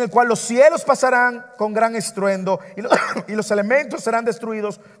 en el cual los cielos pasarán con gran estruendo y los elementos serán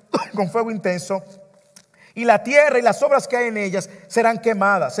destruidos con fuego intenso, y la tierra y las obras que hay en ellas serán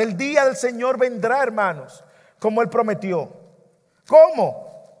quemadas. El día del Señor vendrá, hermanos, como Él prometió.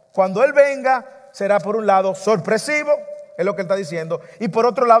 ¿Cómo? Cuando Él venga, será por un lado sorpresivo, es lo que Él está diciendo, y por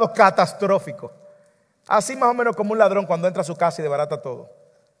otro lado catastrófico. Así más o menos como un ladrón cuando entra a su casa y desbarata todo.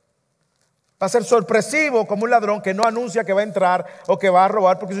 Va a ser sorpresivo como un ladrón que no anuncia que va a entrar o que va a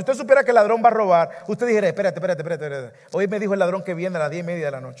robar. Porque si usted supiera que el ladrón va a robar, usted dijera, espérate. Hoy me dijo el ladrón que viene a las 10:30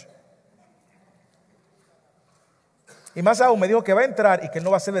 de la noche. Y más aún me dijo que va a entrar y que no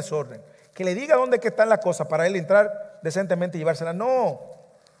va a hacer desorden. Que le diga dónde que están las cosas para él entrar decentemente y llevárselas. No,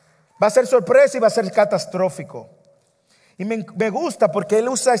 va a ser sorpresa y va a ser catastrófico. Y me gusta porque él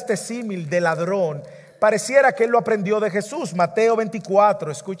usa este símil de ladrón. Pareciera que él lo aprendió de Jesús. Mateo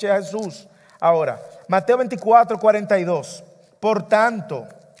 24, escuche a Jesús ahora. Mateo 24, 42. Por tanto,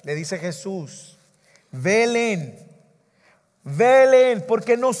 le dice Jesús, velen,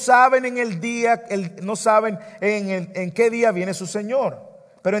 porque no saben en el día, no saben en qué día viene su Señor.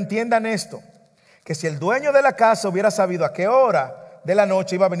 Pero entiendan esto, que si el dueño de la casa hubiera sabido a qué hora de la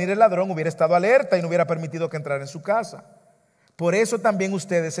noche iba a venir el ladrón, hubiera estado alerta y no hubiera permitido que entrara en su casa. Por eso también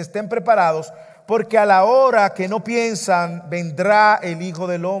ustedes estén preparados, porque a la hora que no piensan vendrá el Hijo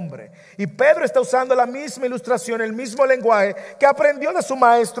del Hombre. Y Pedro está usando la misma ilustración, el mismo lenguaje que aprendió de su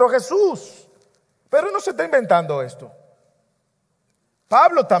maestro Jesús. Pedro no se está inventando esto.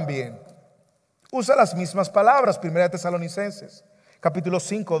 Pablo también usa las mismas palabras. 1 Tesalonicenses capítulo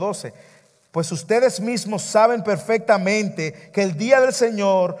 5, 12. Pues ustedes mismos saben perfectamente que el día del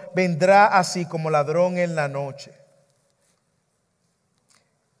Señor vendrá así como ladrón en la noche.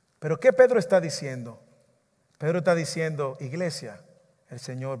 Pero ¿qué Pedro está diciendo? Pedro está diciendo, iglesia, el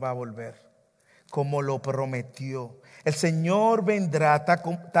Señor va a volver como lo prometió. El Señor vendrá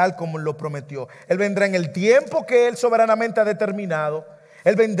tal como lo prometió. Él vendrá en el tiempo que Él soberanamente ha determinado.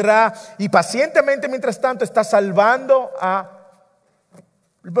 Él vendrá y pacientemente mientras tanto está salvando a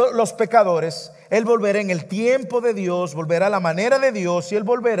los pecadores. Él volverá en el tiempo de Dios, volverá a la manera de Dios, y Él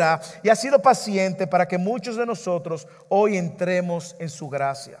volverá y ha sido paciente para que muchos de nosotros hoy entremos en su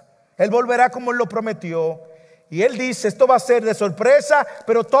gracia. Él volverá como Él lo prometió. Y Él dice, esto va a ser de sorpresa,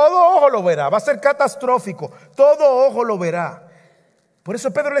 pero todo ojo lo verá. Va a ser catastrófico, todo ojo lo verá. Por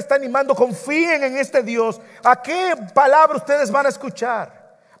eso Pedro le está animando, confíen en este Dios. ¿A qué palabra ustedes van a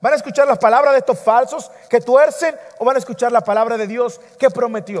escuchar? ¿Van a escuchar las palabras de estos falsos que tuercen, o van a escuchar la palabra de Dios que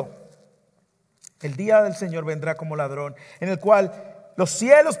prometió? El día del Señor vendrá como ladrón, en el cual los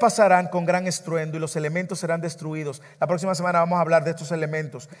cielos pasarán con gran estruendo y los elementos serán destruidos. La próxima semana vamos a hablar de estos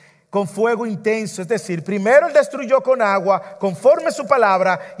elementos. Con fuego intenso, es decir, primero Él destruyó con agua conforme su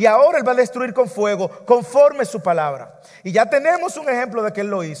palabra, y ahora Él va a destruir con fuego conforme su palabra. Y ya tenemos un ejemplo de que Él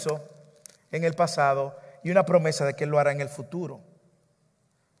lo hizo en el pasado y una promesa de que Él lo hará en el futuro.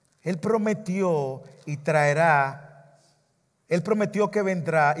 Él prometió y traerá. Él prometió que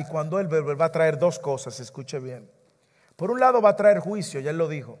vendrá, y cuando Él vuelva va a traer dos cosas, escuche bien. Por un lado va a traer juicio, ya Él lo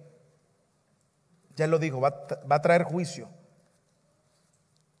dijo. Ya Él lo dijo, va a traer juicio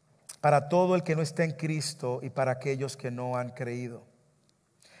para todo el que no está en Cristo y para aquellos que no han creído.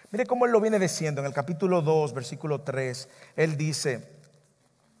 Mire cómo Él lo viene diciendo en el capítulo 2, versículo 3. Él dice,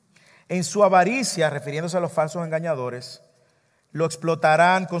 en su avaricia, refiriéndose a los falsos engañadores, lo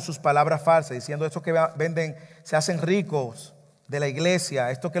explotarán con sus palabras falsas, diciendo estos que venden, se hacen ricos de la iglesia.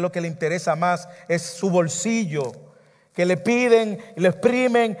 Esto que es lo que le interesa más es su bolsillo, que le piden, lo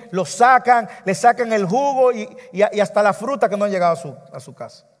exprimen, lo sacan, le sacan el jugo y hasta la fruta que no han llegado a su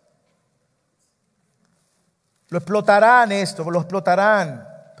casa. Lo explotarán esto, lo explotarán.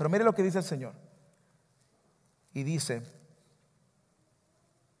 Pero mire lo que dice el Señor. Y dice,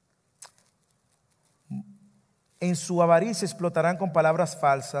 en su avaricia explotarán con palabras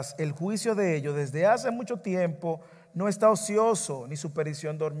falsas. El juicio de ellos desde hace mucho tiempo no está ocioso, ni su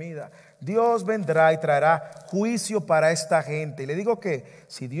perdición dormida. Dios vendrá y traerá juicio para esta gente. Y le digo que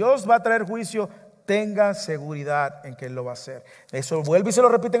si Dios va a traer juicio, tengan seguridad en que Él lo va a hacer. Eso vuelve y se lo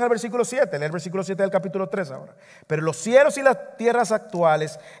repite en el versículo 7. Lee el versículo 7 del capítulo 3 ahora. Pero los cielos y las tierras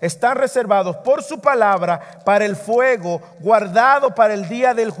actuales están reservados por su palabra para el fuego, guardado para el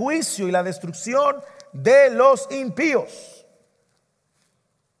día del juicio y la destrucción de los impíos.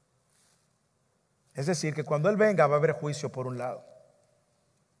 Es decir, que cuando Él venga va a haber juicio por un lado.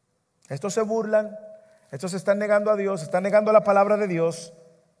 Estos se burlan, estos se están negando a Dios, están negando la palabra de Dios.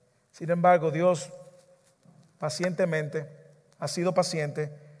 Sin embargo, Dios pacientemente ha sido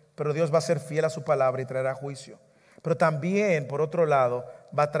paciente, pero Dios va a ser fiel a su palabra y traerá juicio. Pero también, por otro lado,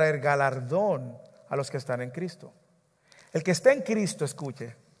 va a traer galardón a los que están en Cristo. El que está en Cristo,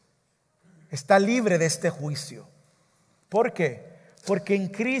 escuche, está libre de este juicio. ¿Por qué? Porque en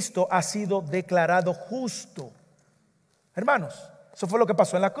Cristo ha sido declarado justo. Hermanos, eso fue lo que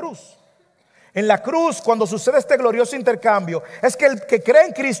pasó en la cruz. En la cruz, cuando sucede este glorioso intercambio, es que el que cree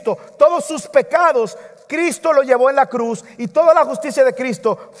en Cristo, todos sus pecados, Cristo lo llevó en la cruz y toda la justicia de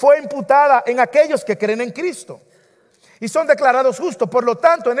Cristo fue imputada en aquellos que creen en Cristo y son declarados justos. Por lo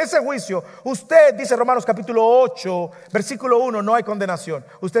tanto, en ese juicio, usted, dice Romanos capítulo 8, versículo 1, no hay condenación.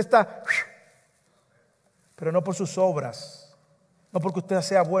 Usted está, pero no por sus obras, no porque usted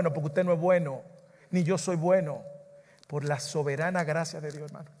sea bueno, porque usted no es bueno, ni yo soy bueno, por la soberana gracia de Dios,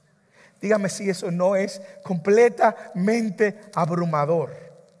 hermano. Dígame si eso no es completamente abrumador.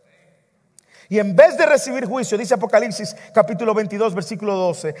 Y en vez de recibir juicio, dice Apocalipsis capítulo 22 versículo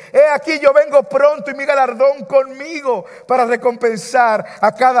 12: he aquí yo vengo pronto y mi galardón conmigo para recompensar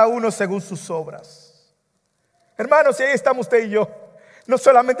a cada uno según sus obras. Hermanos, y ahí estamos usted y yo. No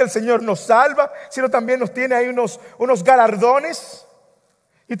solamente el Señor nos salva, sino también nos tiene ahí unos galardones.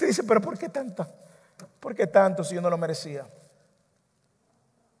 Y usted dice, pero ¿por qué tanto? ¿Por qué tanto si yo no lo merecía?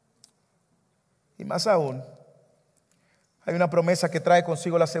 Y más aún, hay una promesa que trae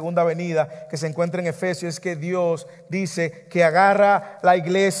consigo la segunda venida que se encuentra en Efesios. Es que Dios dice que agarra la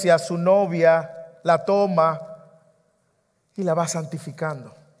iglesia, su novia, la toma y la va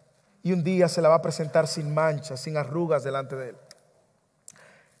santificando. Y un día se la va a presentar sin manchas, sin arrugas delante de Él.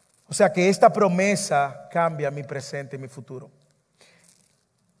 O sea que esta promesa cambia mi presente y mi futuro.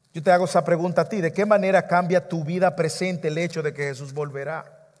 Yo te hago esa pregunta a ti: ¿de qué manera cambia tu vida presente el hecho de que Jesús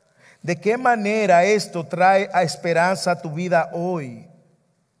volverá? ¿De qué manera esto trae a esperanza a tu vida hoy?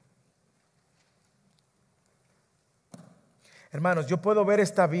 Hermanos, yo puedo ver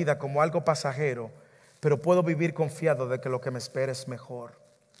esta vida como algo pasajero, pero puedo vivir confiado de que lo que me espera es mejor.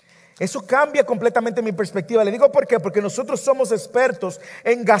 Eso cambia completamente mi perspectiva. Le digo por qué, porque nosotros somos expertos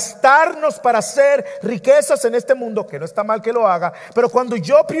en gastarnos para hacer riquezas en este mundo, que no está mal que lo haga, pero cuando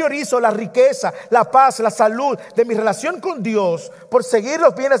yo priorizo la riqueza, la paz, la salud de mi relación con Dios por seguir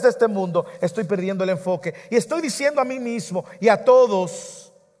los bienes de este mundo, estoy perdiendo el enfoque y estoy diciendo a mí mismo y a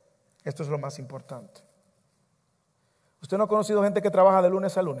todos: esto es lo más importante. ¿Usted no ha conocido gente que trabaja de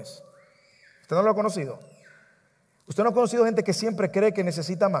lunes a lunes? ¿Usted no lo ha conocido? ¿Usted no ha conocido gente que siempre cree que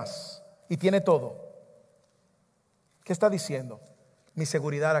necesita más y tiene todo? ¿Qué está diciendo? Mi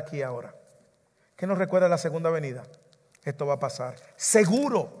seguridad aquí y ahora. ¿Qué nos recuerda la segunda venida? Esto va a pasar.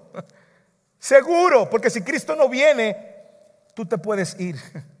 Seguro. Seguro. Porque si Cristo no viene, tú te puedes ir.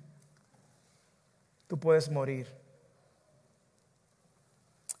 Tú puedes morir.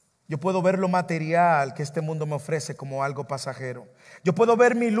 Yo puedo ver lo material que este mundo me ofrece como algo pasajero. Yo puedo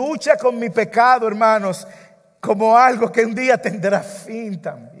ver mi lucha con mi pecado, hermanos, como algo que un día tendrá fin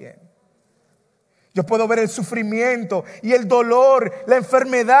también. Yo puedo ver el sufrimiento y el dolor, la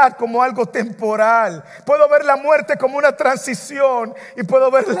enfermedad como algo temporal. Puedo ver la muerte como una transición y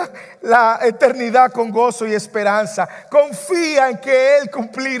puedo ver la eternidad con gozo y esperanza. Confía en que Él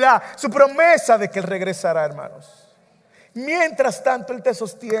cumplirá su promesa de que Él regresará, hermanos. Mientras tanto, Él te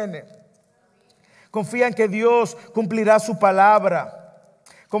sostiene. Confía en que Dios cumplirá su palabra.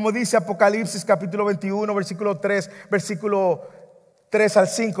 Como dice Apocalipsis capítulo 21, versículo 3, versículo 3 al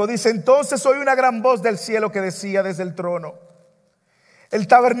 5. Dice: entonces oí una gran voz del cielo que decía desde el trono: el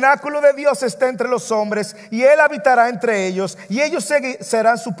tabernáculo de Dios está entre los hombres y Él habitará entre ellos, y ellos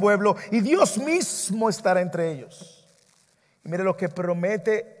serán su pueblo, y Dios mismo estará entre ellos. Y mire lo que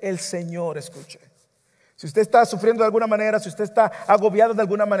promete el Señor. Escuche. Si usted está sufriendo de alguna manera, si usted está agobiado de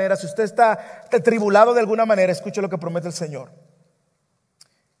alguna manera, si usted está atribulado de alguna manera, escuche lo que promete el Señor.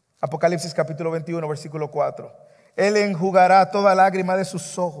 Apocalipsis capítulo 21, versículo 4. Él enjugará toda lágrima de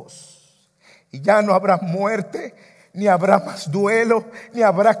sus ojos, y ya no habrá muerte, Ni habrá más duelo, ni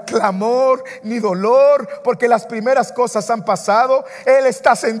habrá clamor, ni dolor, porque las primeras cosas han pasado. Él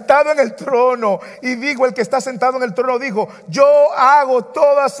está sentado en el trono. Y digo, el que está sentado en el trono dijo: yo hago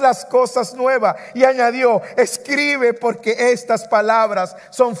todas las cosas nuevas. Y añadió: escribe, porque estas palabras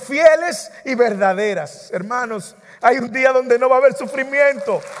son fieles y verdaderas. Hermanos, hay un día donde no va a haber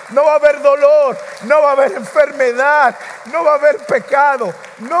sufrimiento, no va a haber dolor, no va a haber enfermedad, no va a haber pecado,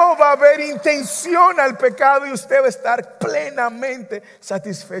 no va a haber intención al pecado, y usted va a estar plenamente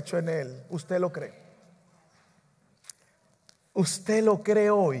satisfecho en él. ¿Usted lo cree? ¿Usted lo cree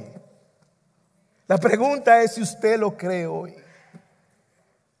hoy? La pregunta es si usted lo cree hoy.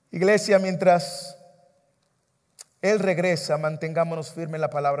 Iglesia, mientras Él regresa, mantengámonos firmes en la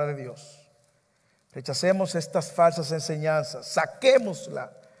palabra de Dios. Rechacemos estas falsas enseñanzas,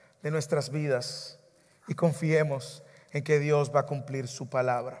 saquémosla de nuestras vidas y confiemos en que Dios va a cumplir su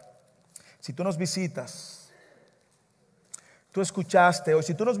palabra. Si tú nos visitas, tú escuchaste hoy,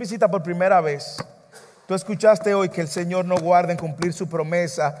 si tú nos visitas por primera vez, tú escuchaste hoy que el Señor no guarda en cumplir su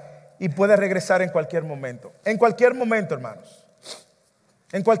promesa y puede regresar en cualquier momento. En cualquier momento, hermanos.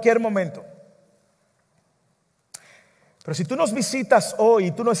 En cualquier momento. Pero si tú nos visitas hoy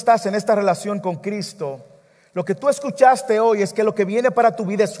y tú no estás en esta relación con Cristo, lo que tú escuchaste hoy es que lo que viene para tu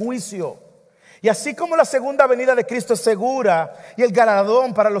vida es juicio. Y así como la segunda venida de Cristo es segura y el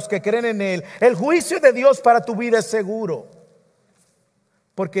galardón para los que creen en Él, el juicio de Dios para tu vida es seguro.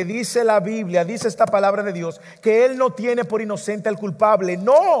 Porque dice la Biblia, dice esta palabra de Dios, que Él no tiene por inocente al culpable.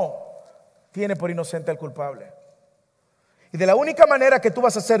 No tiene por inocente al culpable. Y de la única manera que tú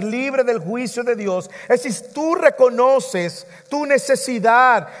vas a ser libre del juicio de Dios es si tú reconoces tu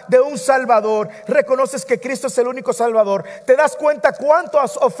necesidad de un Salvador, reconoces que Cristo es el único Salvador, te das cuenta cuánto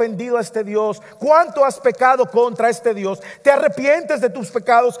has ofendido a este Dios, cuánto has pecado contra este Dios, te arrepientes de tus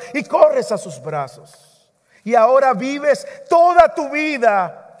pecados y corres a sus brazos. Y ahora vives toda tu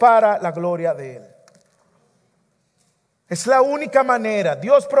vida para la gloria de Él. Es la única manera.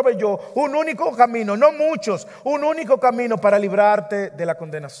 Dios proveyó un único camino, no muchos, un único camino para librarte de la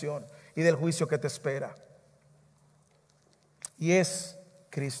condenación y del juicio que te espera. Y es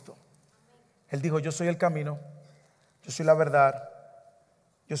Cristo. Él dijo: yo soy el camino, yo soy la verdad,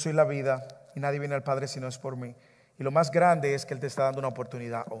 yo soy la vida, y nadie viene al Padre si no es por mí. Y lo más grande es que Él te está dando una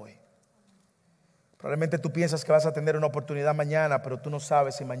oportunidad hoy. Probablemente tú piensas que vas a tener una oportunidad mañana, pero tú no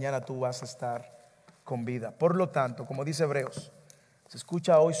sabes si mañana tú vas a estar con vida. Por lo tanto, como dice Hebreos, se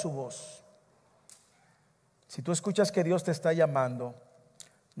escucha hoy su voz. Si tú escuchas que Dios te está llamando,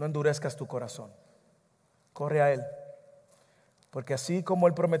 no endurezcas tu corazón. Corre a Él. Porque así como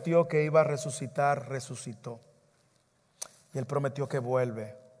Él prometió que iba a resucitar, resucitó. Y Él prometió que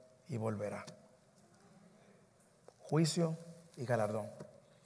vuelve y volverá. Juicio y galardón.